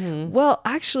 Mm-hmm. Well,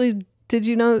 actually, did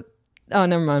you know? Oh,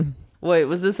 never mind. Wait,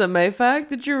 was this a May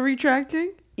fact that you're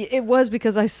retracting? It was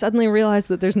because I suddenly realized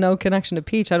that there's no connection to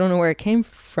peach. I don't know where it came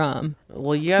from.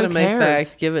 Well, you got to make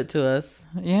fact. Give it to us.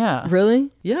 Yeah. Really?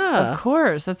 Yeah. Of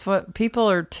course. That's what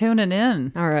people are tuning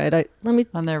in. All right. Let me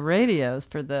on their radios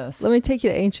for this. Let me take you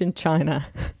to ancient China.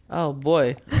 Oh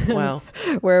boy! Wow.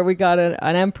 Where we got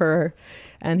an emperor,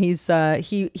 and he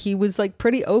was like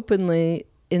pretty openly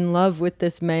in love with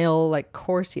this male like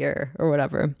courtier or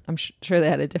whatever. I'm sure they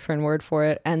had a different word for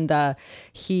it. And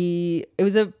they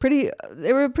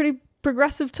were a pretty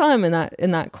progressive time in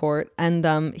that court.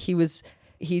 And he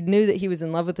knew that he was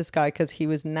in love with this guy because he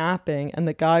was napping, and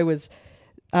the guy was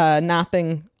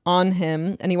napping on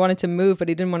him, and he wanted to move, but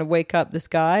he didn't want to wake up this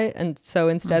guy. And so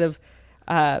instead of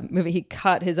moving, he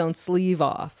cut his own sleeve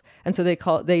off. And so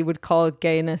they would call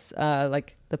gayness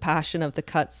like the passion of the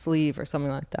cut sleeve or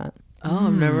something like that. Oh,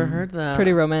 I've never heard that. It's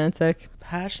pretty romantic.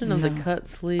 Passion of the cut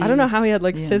sleeve. I don't know how he had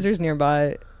like scissors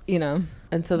nearby, you know.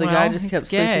 And so the guy just kept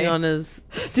sleeping on his...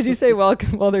 Did you say while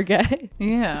they're gay?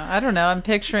 Yeah, I don't know. I'm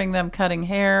picturing them cutting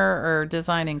hair or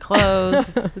designing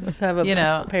clothes. Just have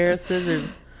a pair of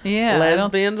scissors. Yeah.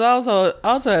 Lesbians also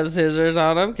have scissors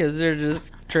on them because they're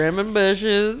just trimming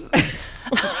bushes,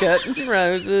 cutting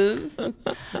roses.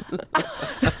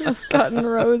 Cutting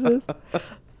roses.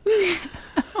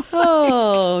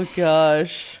 Oh,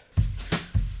 gosh.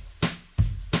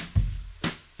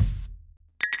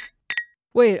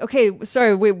 Wait,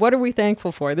 sorry, what are we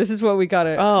thankful for? This is what we got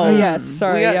to... Oh, yes,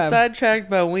 sorry. We got sidetracked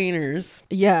by wieners.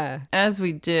 Yeah. As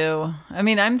we do. I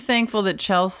mean, I'm thankful that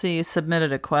Chelsea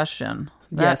submitted a question.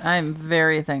 Yes. I'm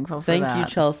very thankful for that. Thank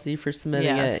you, Chelsea, for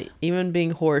submitting it. Even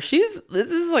being hoarse. This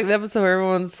is like the episode where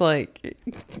everyone's like,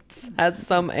 has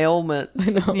some ailment. I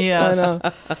know. Yes. I know.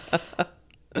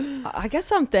 I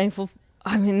guess I'm thankful.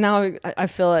 I mean, now I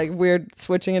feel like weird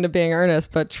switching into being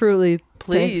earnest, but truly.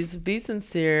 Please be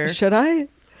sincere. Should I?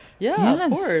 Yeah,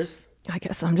 yes. Of course. I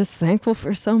guess I'm just thankful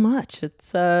for so much.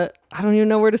 It's, I don't even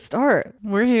know where to start.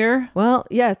 We're here. Well,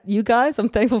 yeah, you guys, I'm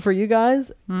thankful for you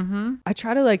guys. Mm-hmm. I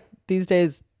try to these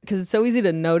days, because it's so easy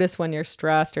to notice when you're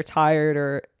stressed or tired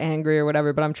or angry or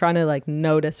whatever, but I'm trying to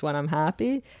notice when I'm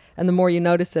happy. And the more you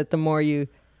notice it, the more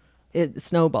it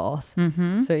snowballs.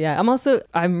 Mm-hmm. So yeah,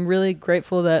 I'm really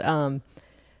grateful that I'm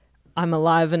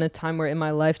alive in a time where in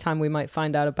my lifetime we might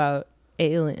find out about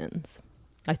aliens.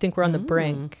 I think we're on the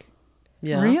brink.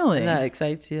 Yeah. Really? And that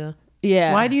excites you.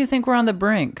 Yeah. Why do you think we're on the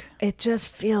brink? It just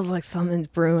feels like something's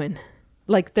brewing.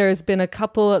 like there's been a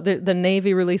couple, the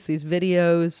Navy released these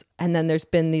videos, and then there's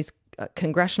been these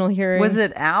congressional hearings. Was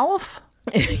it Alf?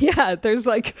 Yeah, there's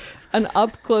like an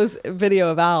up close video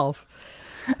of Alf.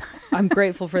 I'm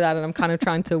grateful for that, and I'm kind of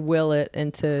trying to will it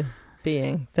into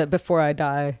being that before I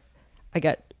die, I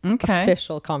get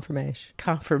official confirmation.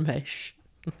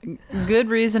 Good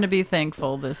reason to be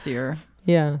thankful this year.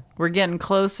 Yeah. We're getting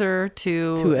closer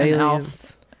to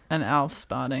aliens. An Alf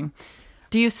spotting.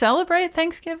 Do you celebrate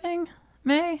Thanksgiving,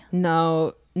 May?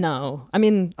 No. I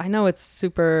mean, I know it's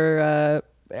super...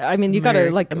 you got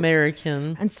to like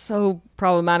American, and so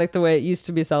problematic the way it used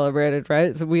to be celebrated,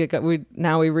 right? So we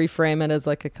reframe it as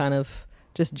like a kind of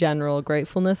just general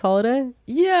gratefulness holiday.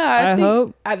 Yeah, I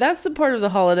hope that's the part of the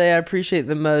holiday I appreciate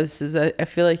the most. Is I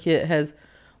feel like it has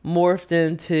morphed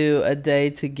into a day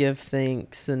to give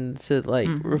thanks and to like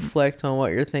reflect on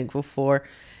what you're thankful for,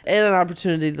 and an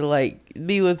opportunity to like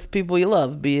be with people you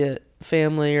love, be it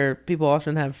family, or people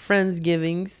often have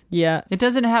Friendsgivings. Yeah. It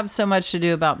doesn't have so much to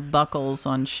do about buckles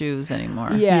on shoes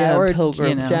anymore. Yeah, or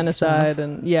pilgrims, genocide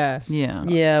and Yeah,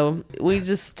 we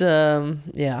just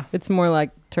it's more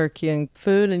like turkey and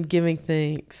food and giving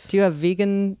thanks. Do you have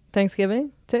vegan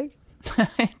Thanksgiving, Tig?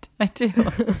 I do.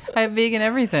 I have vegan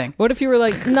everything. What if you were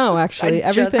like, no, actually,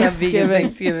 every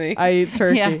Thanksgiving I eat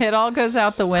turkey? Yeah, it all goes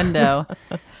out the window,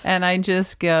 and I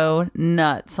just go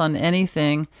nuts on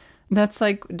anything. That's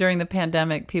like during the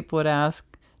pandemic, people would ask,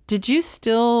 did you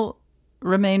still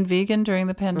remain vegan during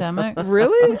the pandemic?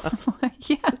 Really? Like,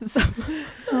 yes.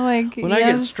 Like, when I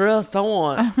get stressed, I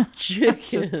want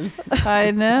chicken.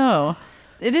 I know.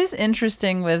 It is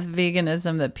interesting with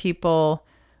veganism that people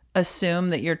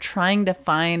assume that you're trying to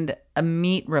find a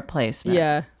meat replacement.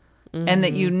 Yeah. And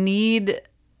that you need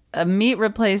a meat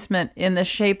replacement in the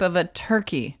shape of a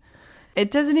turkey.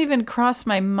 It doesn't even cross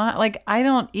my mind. Like, I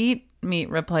don't eat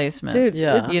meat replacement. Dude,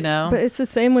 you know? But it's the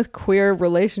same with queer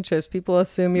relationships. People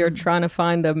assume you're trying to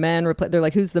find a man they're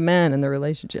like, who's the man in the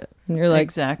relationship? And you're like,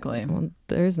 exactly. Well,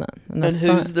 there's none. And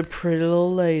who's the pretty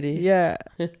little lady? Yeah.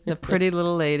 The pretty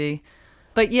little lady.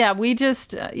 But yeah, we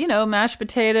just, mashed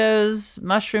potatoes,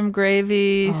 mushroom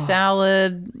gravy,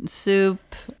 salad, soup,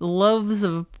 loaves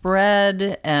of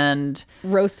bread, and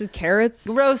roasted carrots,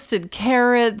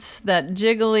 that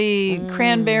jiggly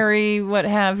cranberry, what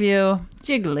have you.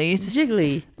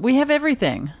 Jiggly. We have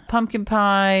everything. Pumpkin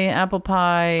pie, apple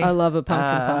pie. I love a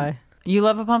pumpkin pie. You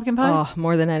love a pumpkin pie? Oh,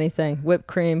 more than anything. Whipped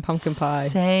cream, pumpkin pie.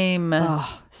 Same.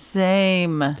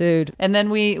 Dude. And then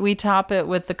we top it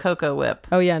with the Cocoa Whip.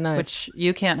 Oh, yeah, nice. Which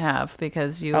you can't have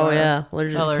because you are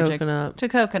allergic to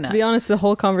coconut. To be honest, the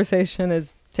whole conversation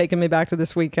is taking me back to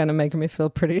this weekend and making me feel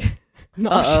pretty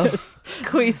nauseous.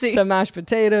 Queasy. The mashed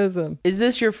potatoes. Is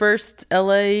this your first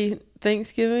LA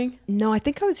Thanksgiving? No, I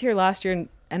think I was here last year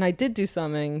and I did do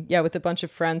something, with a bunch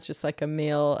of friends, just like a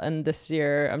meal. And this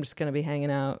year I'm just going to be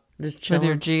hanging out. Just chilling.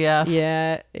 With your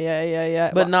GF.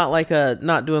 Yeah. But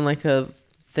not doing like a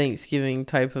Thanksgiving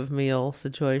type of meal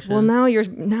situation. Well, now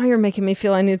you're making me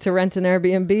feel I need to rent an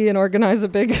Airbnb and organize a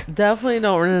big. Definitely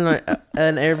don't rent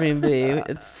an Airbnb.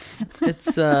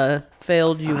 It's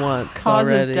failed you once.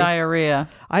 Causes already. Diarrhea.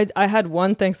 I had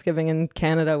one Thanksgiving in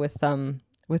Canada with an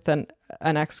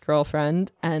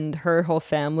ex-girlfriend and her whole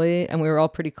family, and we were all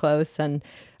pretty close. And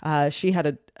she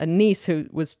had a niece who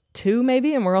was 2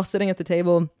 maybe, and we're all sitting at the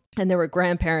table, and there were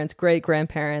grandparents, great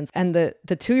grandparents, and the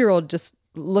 2-year-old just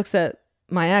looks at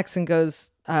my ex and goes,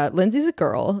 Lindsay's a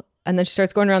girl. And then she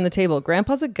starts going around the table.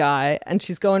 Grandpa's a guy. And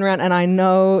she's going around. And I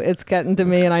know it's getting to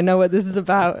me. And I know what this is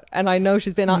about. And I know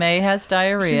she's been... May has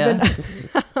diarrhea.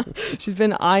 She's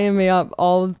been eyeing me up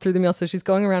all through the meal. So she's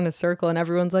going around in a circle. And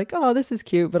everyone's like, oh, this is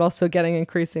cute. But also getting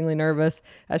increasingly nervous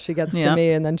as she gets to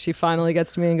me. And then she finally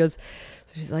gets to me and goes...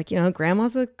 So she's like,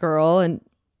 Grandma's a girl. And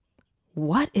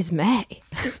what is May?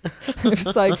 It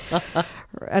was like,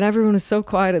 and everyone was so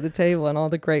quiet at the table, and all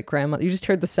the great grandma. You just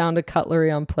heard the sound of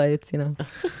cutlery on plates,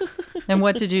 And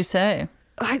what did you say?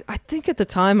 I think at the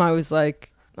time I was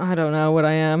like, I don't know what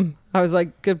I am. I was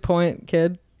like, good point,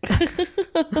 kid.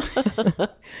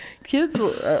 Kids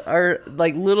are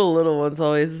like little ones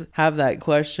always have that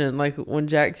question. Like when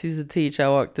Jax used to teach, I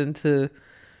walked into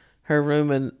her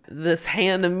room and this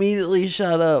hand immediately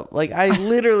shut up. Like I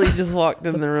literally just walked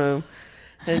in the room.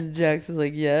 And Jax was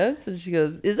like, yes. And she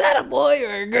goes, is that a boy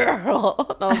or a girl?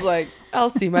 And I was like, I'll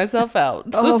see myself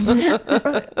out.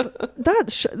 That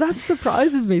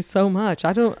surprises me so much.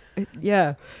 But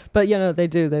they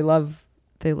do. They love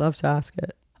to ask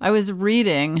it. I was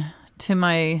reading to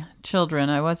my children.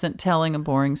 I wasn't telling a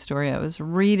boring story. I was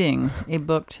reading a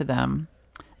book to them.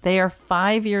 They are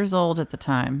 5 years old at the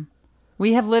time.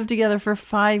 We have lived together for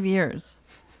 5 years.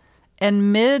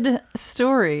 And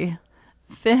mid-story...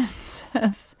 Finn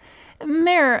says,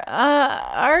 Mare,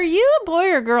 are you a boy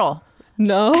or a girl?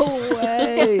 No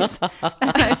way. And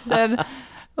I said,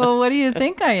 well, what do you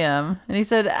think I am? And he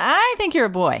said, I think you're a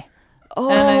boy.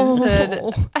 And I said,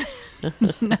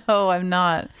 no, I'm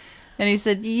not. And he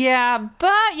said, yeah,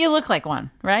 but you look like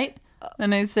one, right?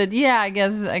 And I said, yeah, I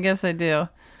guess I do.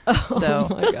 So.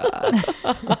 Oh my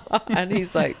God. And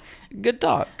he's like, good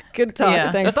talk. Good talk.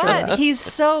 Yeah. Thanks for that. But he's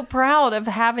so proud of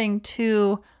having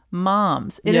 2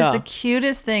 moms. It is the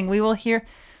cutest thing. We will hear.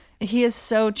 He is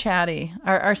so chatty.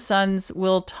 Our sons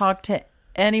will talk to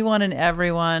anyone and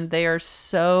everyone. They are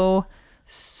so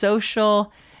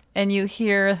social. And you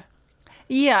hear,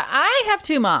 yeah, I have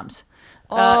 2 moms.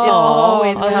 It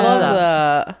always comes I love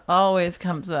up. that. Always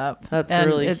comes up. That's And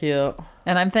really cute.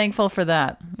 And I'm thankful for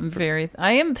that.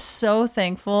 I am so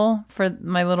thankful for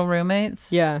my little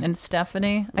roommates. Yeah. And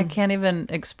Stephanie. I can't even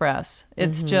express.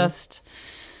 It's just,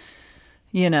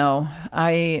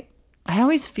 I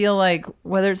always feel like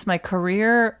whether it's my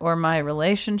career or my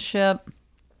relationship,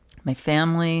 my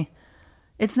family,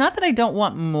 it's not that I don't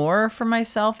want more for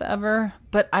myself ever,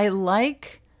 but I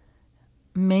like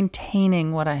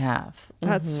maintaining what I have.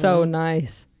 That's so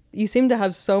nice. You seem to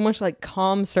have so much like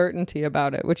calm certainty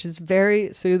about it, which is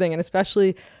very soothing. And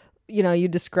especially, you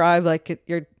describe like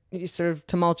your sort of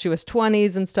tumultuous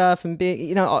 20s and stuff, and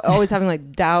being, always having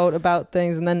like doubt about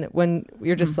things. And then when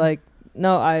you're just like,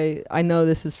 no, I know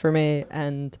this is for me,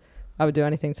 and I would do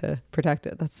anything to protect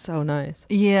it. That's so nice.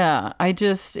 Yeah.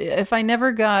 If I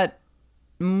never got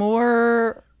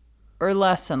more or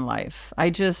less in life,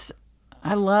 I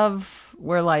love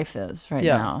where life is right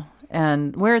now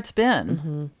and where it's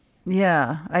been.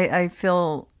 Yeah, I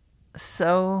feel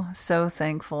so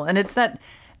thankful. And it's that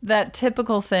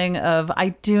typical thing of, I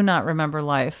do not remember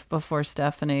life before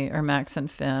Stephanie or Max and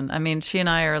Finn. I mean, she and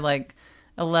I are like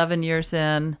 11 years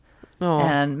in,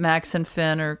 and Max and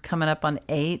Finn are coming up on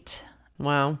 8.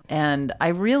 Wow. And I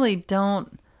really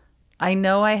don't, I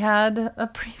know I had a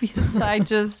previous,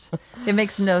 it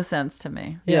makes no sense to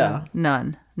me. Yeah.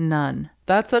 None.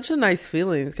 That's such a nice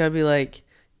feeling. It's got to be like,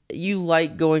 you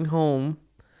like going home.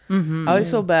 I always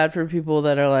feel bad for people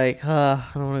that are like, I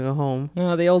don't want to go home.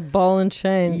 Oh, the old ball and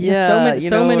chain. Yeah.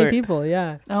 So many people.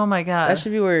 Yeah. Oh my God. That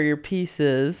should be where your peace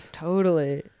is.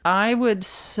 Totally. I would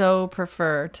so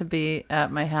prefer to be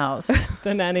at my house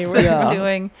Than anywhere.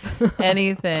 doing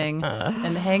anything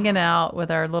and hanging out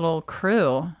with our little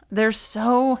crew. They're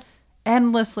so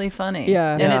endlessly funny.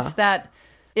 Yeah. And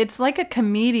it's like a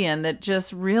comedian that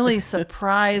just really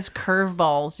surprise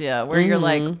curveballs you, where you're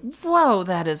like, whoa,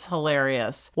 that is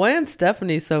hilarious. Why and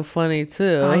Stephanie's so funny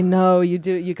too. I know you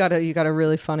do. You got a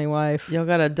really funny wife. Y'all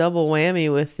got a double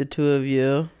whammy with the 2 of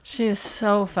you. She is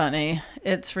so funny.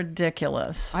 It's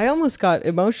ridiculous. I almost got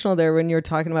emotional there when you were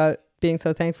talking about being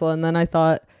so thankful. And then I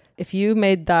thought, if you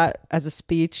made that as a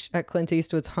speech at Clint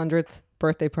Eastwood's 100th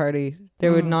birthday party,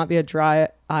 there would not be a dry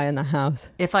eye in the house.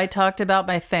 If I talked about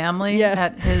my family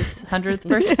at his 100th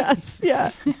birthday. Yes,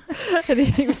 yeah. And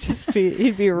he would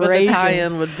he'd be But raging. the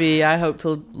tie-in would be, I hope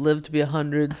to live to be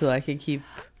 100 so I can keep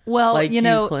like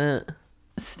you, Clint.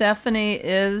 Stephanie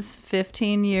is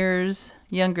 15 years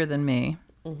younger than me,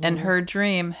 and her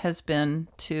dream has been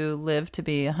to live to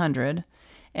be 100.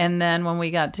 And then when we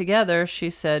got together, she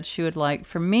said she would like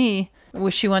for me,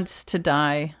 she wants to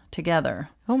die together.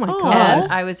 Oh my God.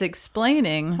 And I was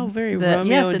explaining. Oh, very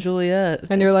Romeo and Juliet.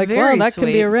 And you're like, well, that can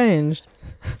be arranged.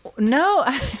 No,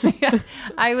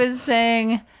 I was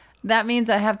saying that means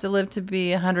I have to live to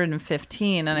be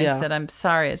 115. And I said, I'm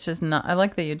sorry. It's just not. I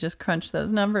like that you just crunched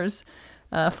those numbers,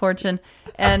 Fortune.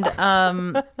 And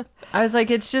I was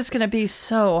like, it's just going to be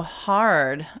so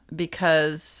hard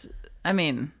because, I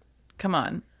mean, come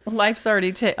on. Life's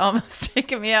already almost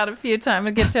taken me out a few times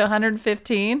to get to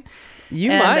 115. You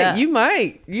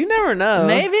might. You never know.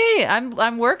 Maybe.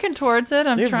 I'm working towards it.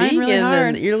 I'm trying really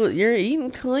hard. And you're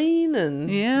eating clean, and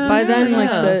by then, like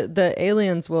the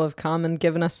aliens will have come and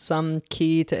given us some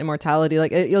key to immortality.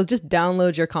 Like you'll just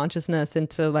download your consciousness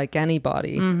into like any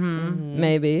body.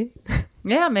 Maybe.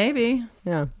 Yeah, maybe.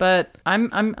 Yeah. But I'm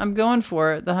going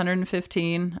for it. The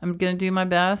 115. I'm gonna do my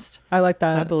best. I like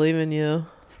that. I believe in you.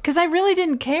 Because I really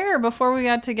didn't care before we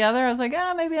got together. I was like,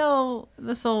 maybe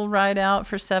this will ride out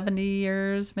for 70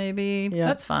 years, maybe. Yeah.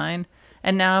 That's fine.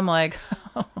 And now I'm like,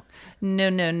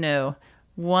 no.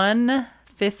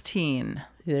 115.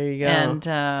 There you go. And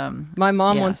my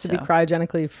mom wants to be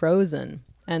cryogenically frozen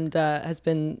and has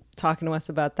been talking to us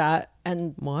about that.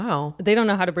 And Wow. they don't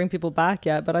know how to bring people back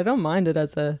yet, but I don't mind it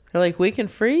as a... They're like, we can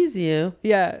freeze you.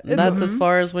 Yeah. That's as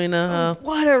far as we know how.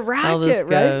 What a how this racket, right?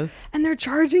 goes. And they're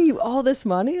charging you all this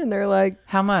money, and they're like...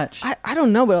 How much? I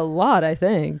don't know, but a lot, I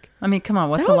think. I mean, come on,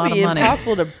 what's That a would lot be of money?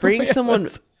 impossible to bring someone.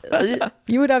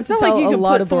 You would have It's to not tell like you a can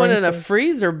lot put of someone boring in a stories.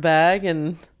 freezer bag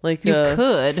and like You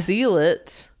could. seal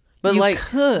it, but You like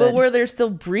could. but where they're still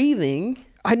breathing.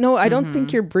 I know. I don't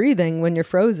think you're breathing when you're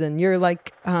frozen. You're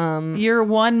like, You're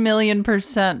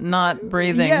 1,000,000% not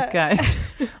breathing, Yeah. guys,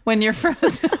 when you're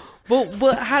frozen.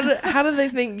 But how do they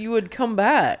think you would come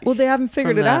back? well, they haven't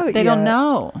figured From it that. out They yet. don't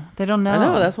know. They don't know. I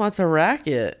know that's why it's a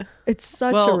racket. It's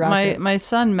such a Well, racket. my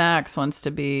son Max wants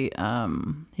to be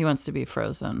he wants to be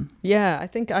frozen. Yeah, I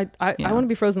think I Yeah. want to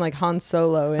be frozen like Han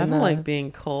Solo. I In, don't like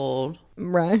being cold.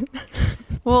 right.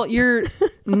 Well, you're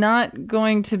not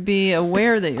going to be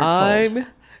aware that you're cold. I'm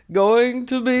going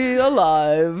to be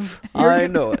alive. I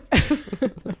know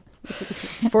it.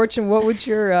 Fortune, what would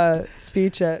your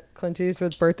speech at Clint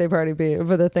Eastwood's birthday party be?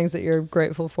 What are the things that you're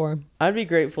grateful for? I'd be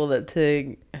grateful that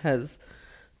Tig has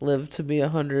lived to be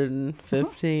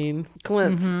 115.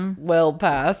 Clint's well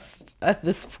past at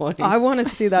this point. I want to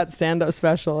see that stand-up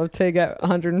special of Tig at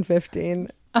 115.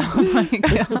 Oh my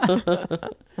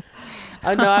god.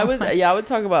 I know. I would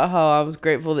talk about how I was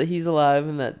grateful that he's alive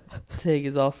and that Tig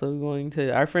is also going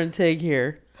to. Our friend Tig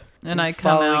here. And is I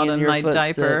come following out in your my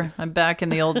footsteps. diaper. I'm back in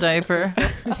the old diaper.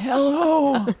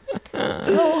 Hello.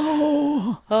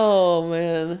 Hello. Oh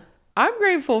man, I'm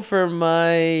grateful for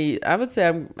my. I would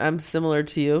say I'm similar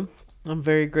to you. I'm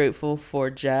very grateful for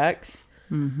Jax,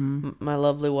 my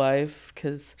lovely wife,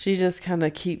 because she just kind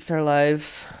of keeps our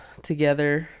lives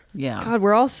together. Yeah. God,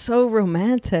 we're all so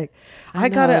romantic. I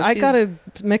know, gotta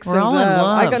she's- mix We're things all in up.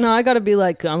 love. I gotta be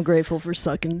like, I'm grateful for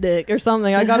sucking dick or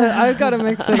something. I gotta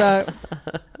mix it up.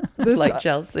 This- Like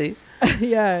Chelsea.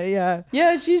 yeah.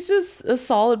 Yeah, she's just a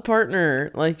solid partner.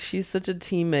 Like, she's such a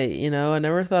teammate, you know? I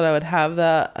never thought I would have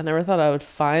that. I never thought I would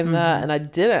find that. And I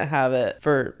didn't have it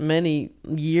for many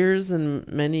years and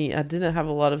I didn't have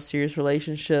a lot of serious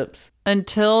relationships.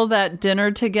 Until that dinner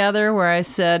together where I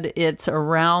said it's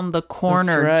around the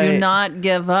corner. That's Do right. not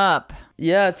give up.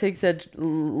 Yeah, Tig said,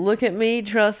 look at me,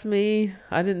 trust me.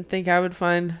 I didn't think I would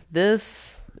find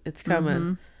this. It's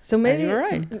coming. So maybe you're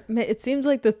right. It seems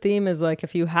like the theme is like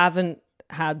if you haven't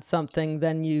had something,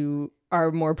 then you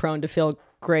are more prone to feel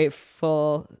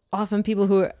grateful. Often people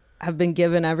who have been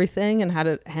given everything and had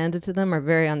it handed to them are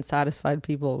very unsatisfied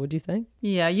people. Would you think?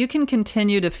 Yeah, you can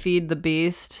continue to feed the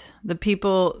beast. The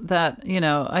people that, you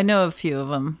know, I know a few of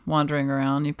them wandering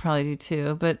around. You probably do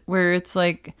too. But where it's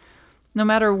like, no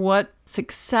matter what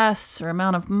success or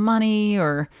amount of money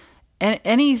or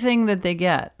anything that they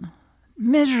get,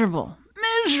 miserable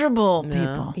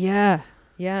people. Yeah.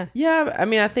 Yeah, I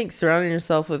mean, I think surrounding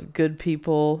yourself with good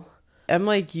people. I'm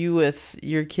like you with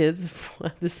your kids.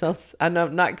 This sounds. I'm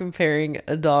not comparing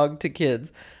a dog to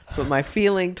kids, but my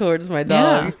feeling towards my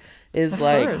dog is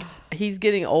like course. he's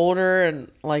getting older,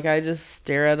 and like I just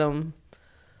stare at him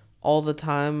all the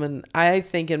time, and I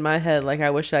think in my head like I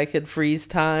wish I could freeze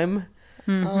time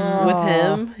with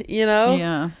him. You know?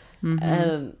 Yeah.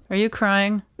 And Are you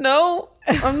crying? no,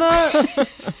 I'm not.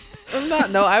 I'm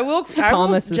not. No, I will.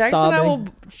 Thomas is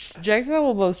sobbing. Jackson and I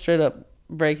will both straight up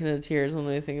break into tears when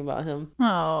we think about him.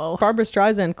 Oh. Barbara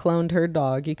Streisand cloned her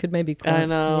dog. You could maybe clone. I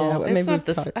know. Yeah, but It's maybe not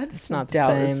the, talk- I it's just not the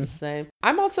doubt same. it's the same.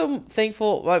 I'm also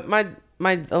thankful. Like my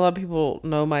a lot of people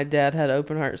know my dad had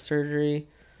open heart surgery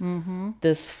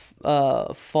this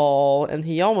fall, and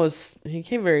he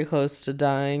came very close to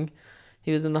dying.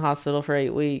 He was in the hospital for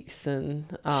 8 weeks, and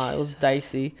it was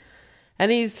dicey.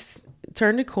 And he's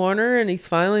turned a corner, and he's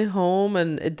finally home.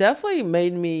 And it definitely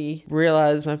made me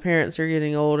realize my parents are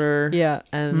getting older. Yeah.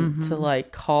 And to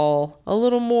like call a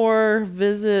little more,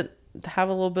 visit, have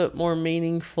a little bit more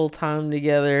meaningful time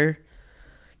together.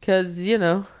 Because, you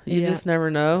know, you just never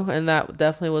know. And that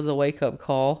definitely was a wake-up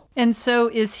call. And so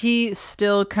is he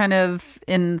still kind of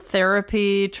in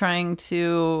therapy trying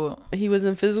to... He was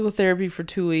in physical therapy for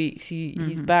 2 weeks.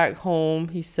 He's back home.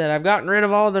 He said, I've gotten rid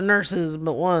of all the nurses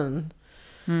but one.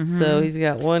 So he's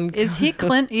got one. Is he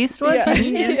Clint Eastwood?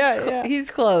 He's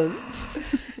close.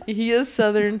 He is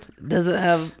Southern.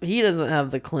 He doesn't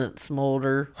have the Clint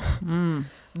smolder.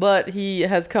 But he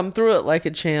has come through it like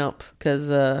a champ because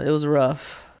it was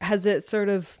rough. Has it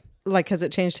has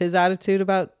it changed his attitude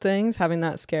about things, having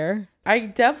that scare? I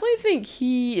definitely think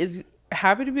he is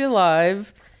happy to be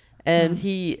alive, and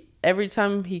he every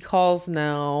time he calls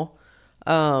now,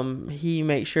 he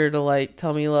makes sure to like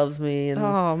tell me he loves me and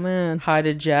Oh man. hi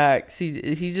to Jax.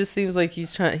 He just seems like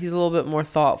he's a little bit more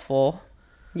thoughtful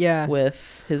Yeah.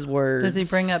 with his words. Does he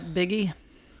bring up Biggie?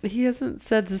 He hasn't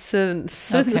said to send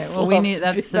Okay, us well, we love need to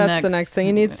that's the Biggie. That's the next thing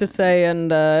he needs to say,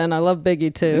 and I love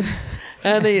Biggie too.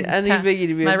 I need Biggie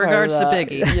to be My a part regards of to that.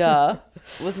 Biggie. Yeah.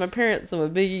 With my parents and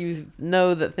with Biggie,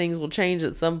 know that things will change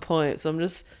at some point. So I'm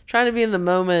just trying to be in the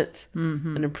moment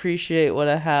and appreciate what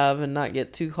I have and not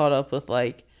get too caught up with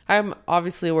like, I'm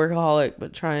obviously a workaholic,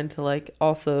 but trying to like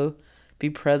also be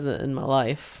present in my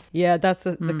life. Yeah, that's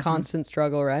the constant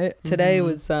struggle, right? Today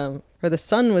was where the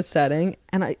sun was setting,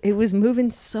 and it was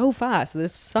moving so fast.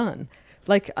 This sun,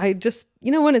 like I just,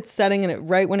 when it's setting and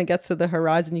right when it gets to the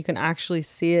horizon, you can actually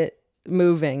see it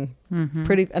moving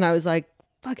pretty. And I was like,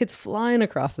 fuck, it's flying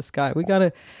across the sky.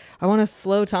 I want to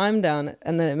slow time down.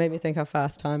 And then it made me think how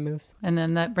fast time moves. And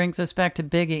then that brings us back to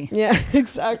Biggie. Yeah,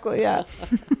 exactly. Yeah.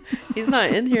 He's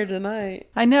not in here tonight.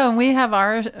 I know. And we have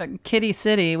our kitty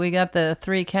city. We got the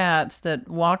 3 cats that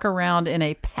walk around in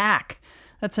a pack.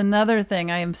 That's another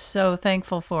thing I am so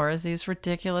thankful for is these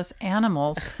ridiculous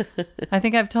animals. I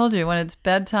think I've told you when it's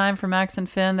bedtime for Max and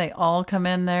Finn, they all come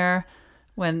in there.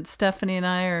 When Stephanie and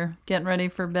I are getting ready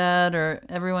for bed or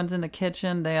everyone's in the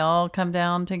kitchen, they all come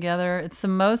down together. It's the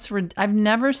most... I've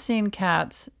never seen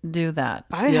cats do that.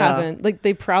 I haven't. Like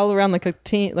they prowl around like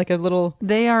a little...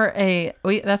 They are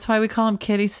that's why we call them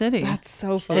Kitty City. That's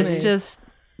so funny. It's just,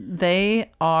 they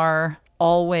are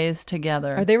always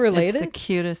together. Are they related? It's the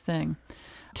cutest thing.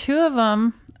 2 of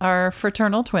them are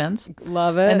fraternal twins.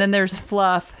 Love it. And then there's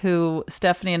Fluff, who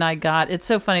Stephanie and I got. It's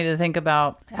so funny to think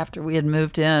about after we had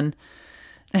moved in.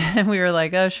 And we were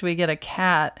like, oh, should we get a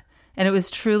cat? And it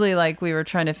was truly like we were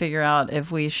trying to figure out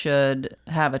if we should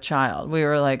have a child. We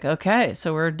were like, okay,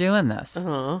 so we're doing this.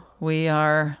 We're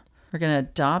going to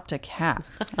adopt a cat.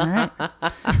 All right.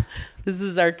 This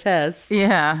is our test.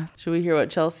 Yeah. Should we hear what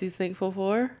Chelsea's thankful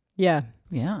for? Yeah.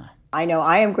 Yeah. I know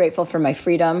I am grateful for my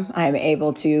freedom. I am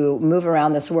able to move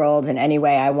around this world in any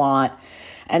way I want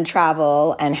and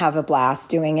travel and have a blast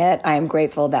doing it. I am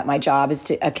grateful that my job is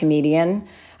a comedian.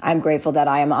 I'm grateful that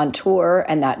I am on tour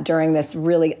and that during this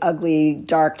really ugly,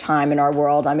 dark time in our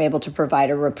world, I'm able to provide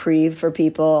a reprieve for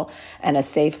people and a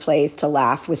safe place to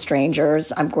laugh with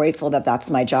strangers. I'm grateful that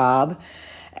that's my job.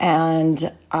 And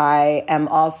I am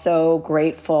also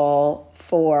grateful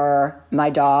for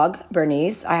my dog,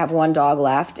 Bernice. I have one dog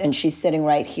left, and she's sitting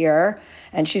right here,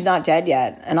 and she's not dead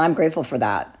yet, and I'm grateful for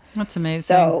that. That's amazing.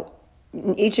 So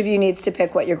each of you needs to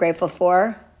pick what you're grateful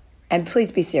for, and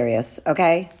please be serious,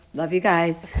 okay? Love you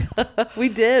guys. We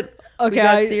did. Okay, we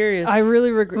got serious. I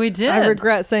really regret. We did. I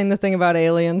regret saying the thing about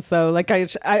aliens, though. Like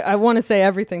I want to say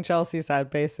everything Chelsea said.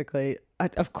 Basically,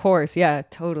 of course, yeah,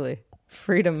 totally.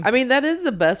 Freedom. I mean, that is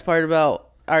the best part about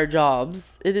our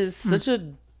jobs. It is such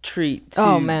a treat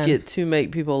to get to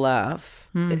make people laugh.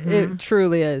 It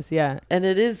truly is, yeah. And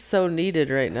it is so needed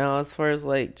right now as far as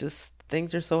like just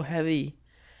things are so heavy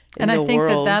in and the I think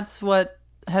world. that's what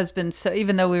has been so,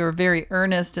 even though we were very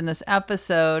earnest in this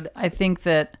episode, I think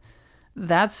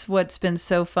that's what's been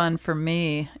so fun for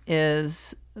me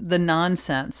is the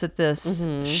nonsense that this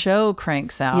show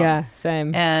cranks out. Yeah,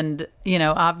 same. And,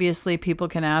 obviously people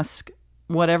can ask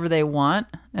whatever they want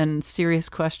and serious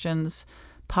questions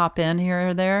pop in here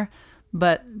or there.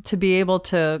 But to be able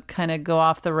to kind of go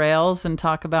off the rails and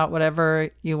talk about whatever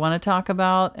you want to talk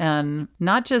about and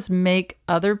not just make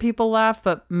other people laugh,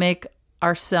 but make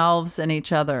ourselves and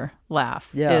each other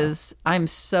laugh I'm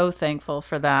so thankful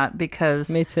for that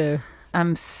because me too.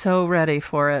 I'm so ready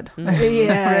for it.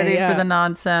 Yeah, ready for the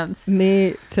nonsense.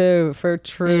 Me too, for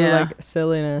true like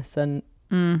silliness. And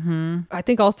I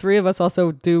think all 3 of us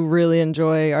also do really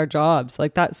enjoy our jobs.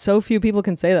 Like that, so few people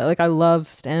can say that. Like I love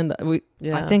stand up.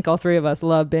 I think all 3 of us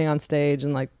love being on stage,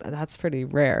 and like that's pretty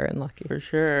rare and lucky. For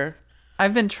sure.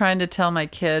 I've been trying to tell my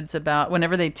kids about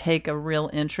whenever they take a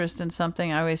real interest in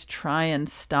something, I always try and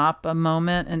stop a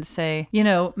moment and say,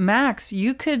 Max,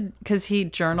 you could, because he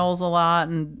journals a lot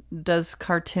and does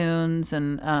cartoons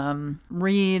and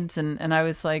reads. And I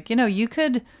was like, you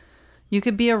could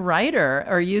be a writer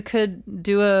or you could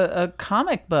do a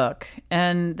comic book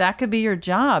and that could be your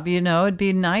job. It'd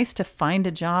be nice to find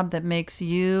a job that makes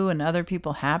you and other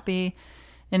people happy.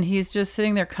 And he's just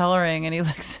sitting there coloring and he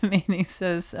looks at me and he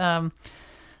says, or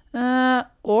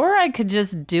I could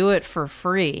just do it for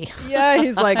free. Yeah,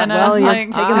 he's like, and well, you're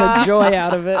like, taking the joy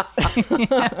out of it.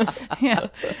 yeah.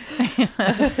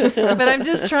 But I'm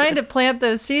just trying to plant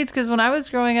those seeds because when I was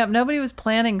growing up, nobody was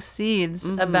planting seeds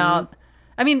about...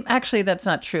 I mean, actually, that's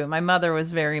not true. My mother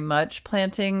was very much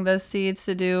planting those seeds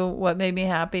to do what made me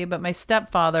happy. But my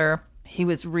stepfather, he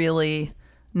was really...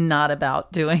 not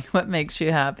about doing what makes you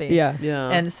happy. Yeah.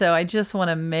 And so I just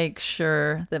want to make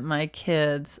sure that my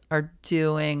kids are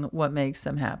doing what makes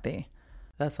them happy.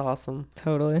 That's awesome.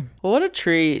 Totally. Well, what a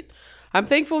treat. I'm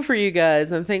thankful for you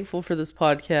guys. I'm thankful for this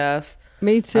podcast.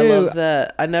 Me too. I love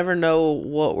that. I never know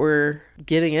what we're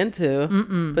getting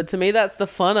into, but to me, that's the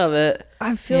fun of it.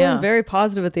 I'm feeling very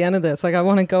positive at the end of this. Like, I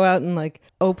want to go out and like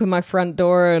open my front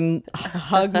door and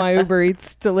hug my Uber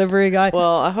Eats delivery guy.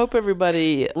 Well, I hope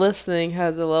everybody listening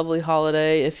has a lovely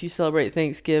holiday if you celebrate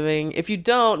Thanksgiving. If you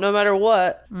don't, no matter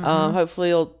what, hopefully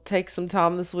you'll take some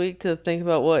time this week to think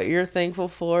about what you're thankful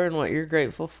for and what you're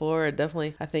grateful for. It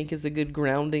definitely, I think, is a good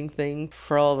grounding thing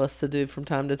for all of us to do from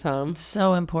time to time.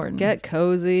 So important. Get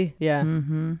cozy. Yeah.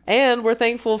 And we're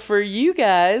thankful for you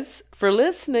guys for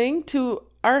listening to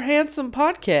our handsome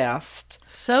podcast.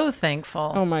 So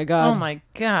thankful. Oh my God. Oh my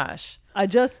gosh. I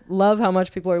just love how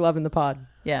much people are loving the pod.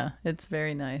 Yeah, it's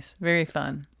very nice. Very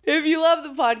fun. If you love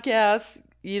the podcast,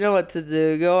 you know what to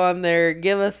do. Go on there,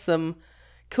 give us some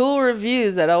cool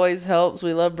reviews. That always helps.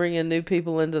 We love bringing new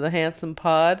people into the handsome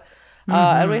pod.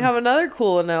 And we have another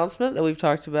cool announcement that we've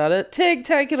talked about it. Tig,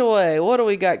 take it away. What do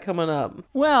we got coming up?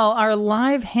 Well, our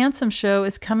live Handsome show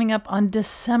is coming up on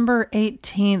December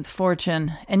 18th,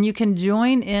 Fortune. And you can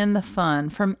join in the fun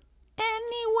from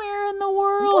anywhere in the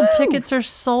world. Woo! Tickets are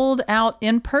sold out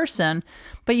in person,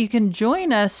 but you can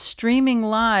join us streaming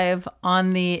live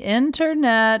on the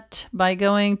internet by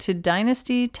going to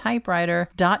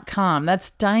dynastytypewriter.com.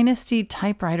 That's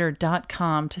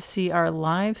dynastytypewriter.com to see our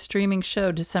live streaming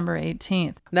show December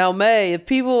 18th. Now, May, if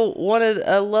people wanted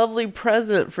a lovely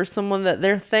present for someone that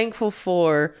they're thankful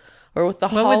for, or with the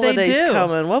holidays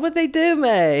coming, what would they do,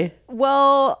 May?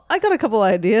 Well, I got a couple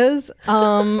ideas.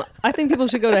 I think people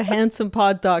should go to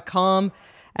handsomepod.com,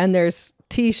 and there's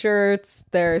t-shirts,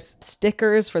 there's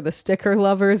stickers for the sticker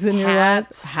lovers in your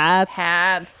life.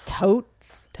 Hats. Tote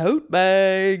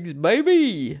bags,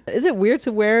 baby. Is it weird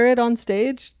to wear it on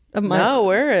stage? No,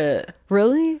 wear it.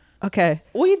 Really? Okay.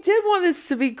 We did want this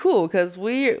to be cool because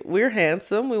we're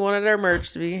handsome. We wanted our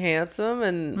merch to be handsome,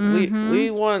 and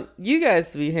we want you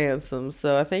guys to be handsome.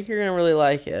 So I think you're going to really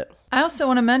like it. I also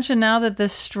want to mention now that the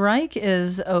strike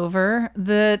is over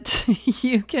that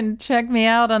you can check me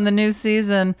out on the new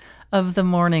season of The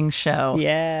Morning Show.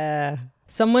 Yeah.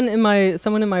 Someone in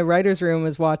my writer's room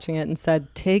was watching it and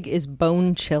said Tig is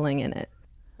bone chilling in it.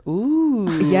 Ooh.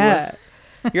 Yeah.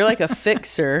 You're like a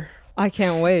fixer. I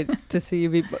can't wait to see you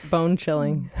be bone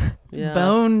chilling. Yeah.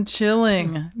 Bone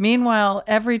chilling. Meanwhile,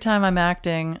 every time I'm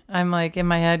acting, I'm like in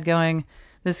my head going,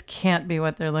 this can't be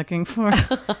what they're looking for.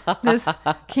 This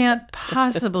can't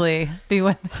possibly be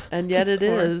what they're And yet it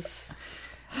is.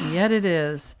 Yet it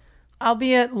is. I'll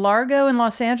be at Largo in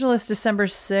Los Angeles December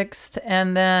 6th,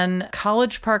 and then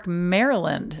College Park,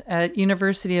 Maryland at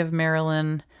University of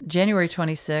Maryland January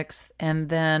 26th, and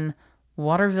then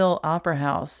Waterville Opera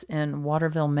House in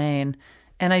Waterville, Maine.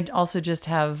 And I also just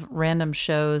have random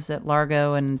shows at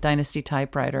Largo and Dynasty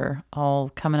Typewriter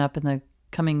all coming up in the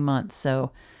coming months.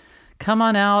 So come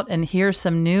on out and hear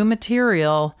some new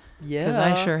material. Yeah. Because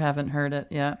I sure haven't heard it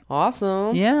yet.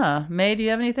 Awesome. Yeah. May, do you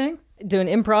have anything? Doing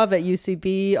improv at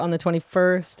UCB on the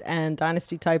 21st and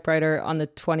Dynasty Typewriter on the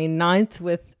 29th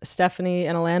with Stephanie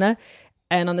and Alana.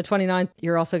 And on the 29th,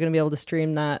 you're also going to be able to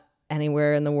stream that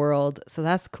anywhere in the world. So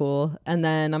that's cool. And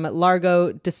then I'm at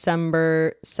Largo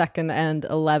December 2nd and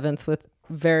 11th with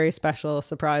very special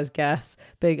surprise guests.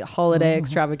 Big holiday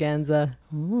extravaganza.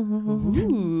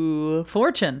 Ooh.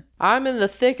 Fortune. I'm in the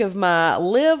thick of my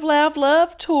Live, Laugh,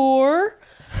 Love tour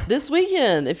this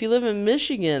weekend. If you live in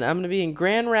Michigan, I'm going to be in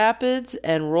Grand Rapids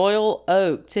and Royal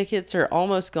Oak. Tickets are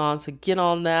almost gone, so get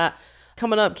on that.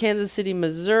 Coming up, Kansas City,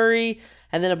 Missouri.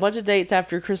 And then a bunch of dates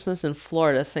after Christmas in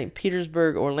Florida, St.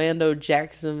 Petersburg, Orlando,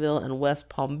 Jacksonville, and West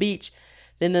Palm Beach.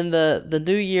 Then in the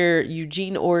new year,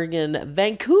 Eugene, Oregon,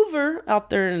 Vancouver, out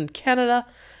there in Canada,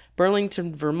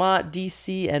 Burlington, Vermont,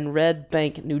 D.C., and Red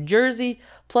Bank, New Jersey.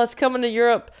 Plus coming to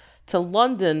Europe, to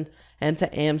London, and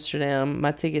to Amsterdam.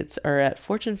 My tickets are at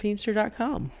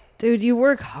fortunefeimster.com. Dude, you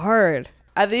work hard.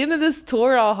 At the end of this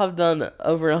tour, I'll have done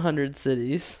over 100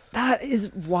 cities. That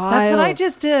is wild. That's what I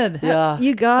just did. Yeah.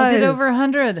 You guys. I did over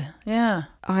 100. Yeah.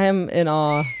 I am in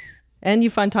awe. And you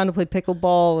find time to play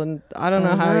pickleball, and I don't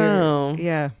know how you're...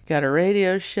 Yeah. Got a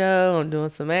radio show. I'm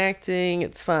doing some acting.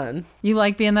 It's fun. You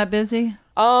like being that busy?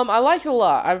 I like it a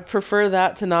lot. I prefer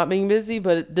that to not being busy,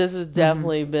 but this has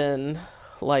definitely been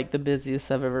like the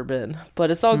busiest I've ever been. But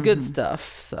it's all good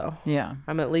stuff, so yeah,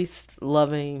 I'm at least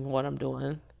loving what I'm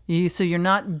doing. So you're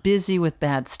not busy with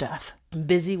bad stuff. I'm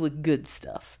busy with good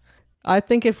stuff. I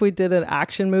think if we did an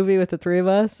action movie with the three of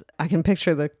us, I can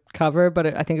picture the cover, but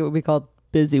I think it would be called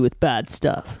Busy with Bad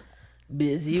Stuff.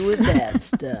 Busy with bad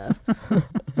stuff.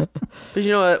 But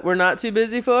you know what we're not too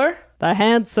busy for? The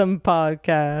Handsome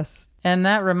Podcast. And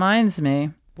that reminds me.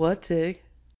 What, Tig?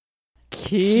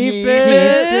 Keep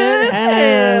it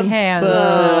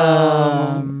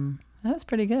Handsome. That was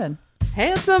pretty good.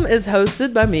 Handsome is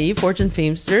hosted by me, Fortune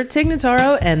Feemster, Tig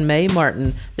Notaro, and Mae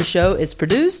Martin. The show is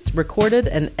produced, recorded,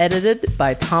 and edited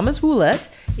by Thomas Woolett.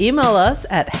 Email us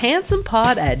at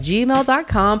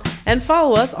handsomepod@gmail.com and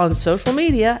follow us on social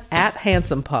media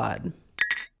 @handsomepod.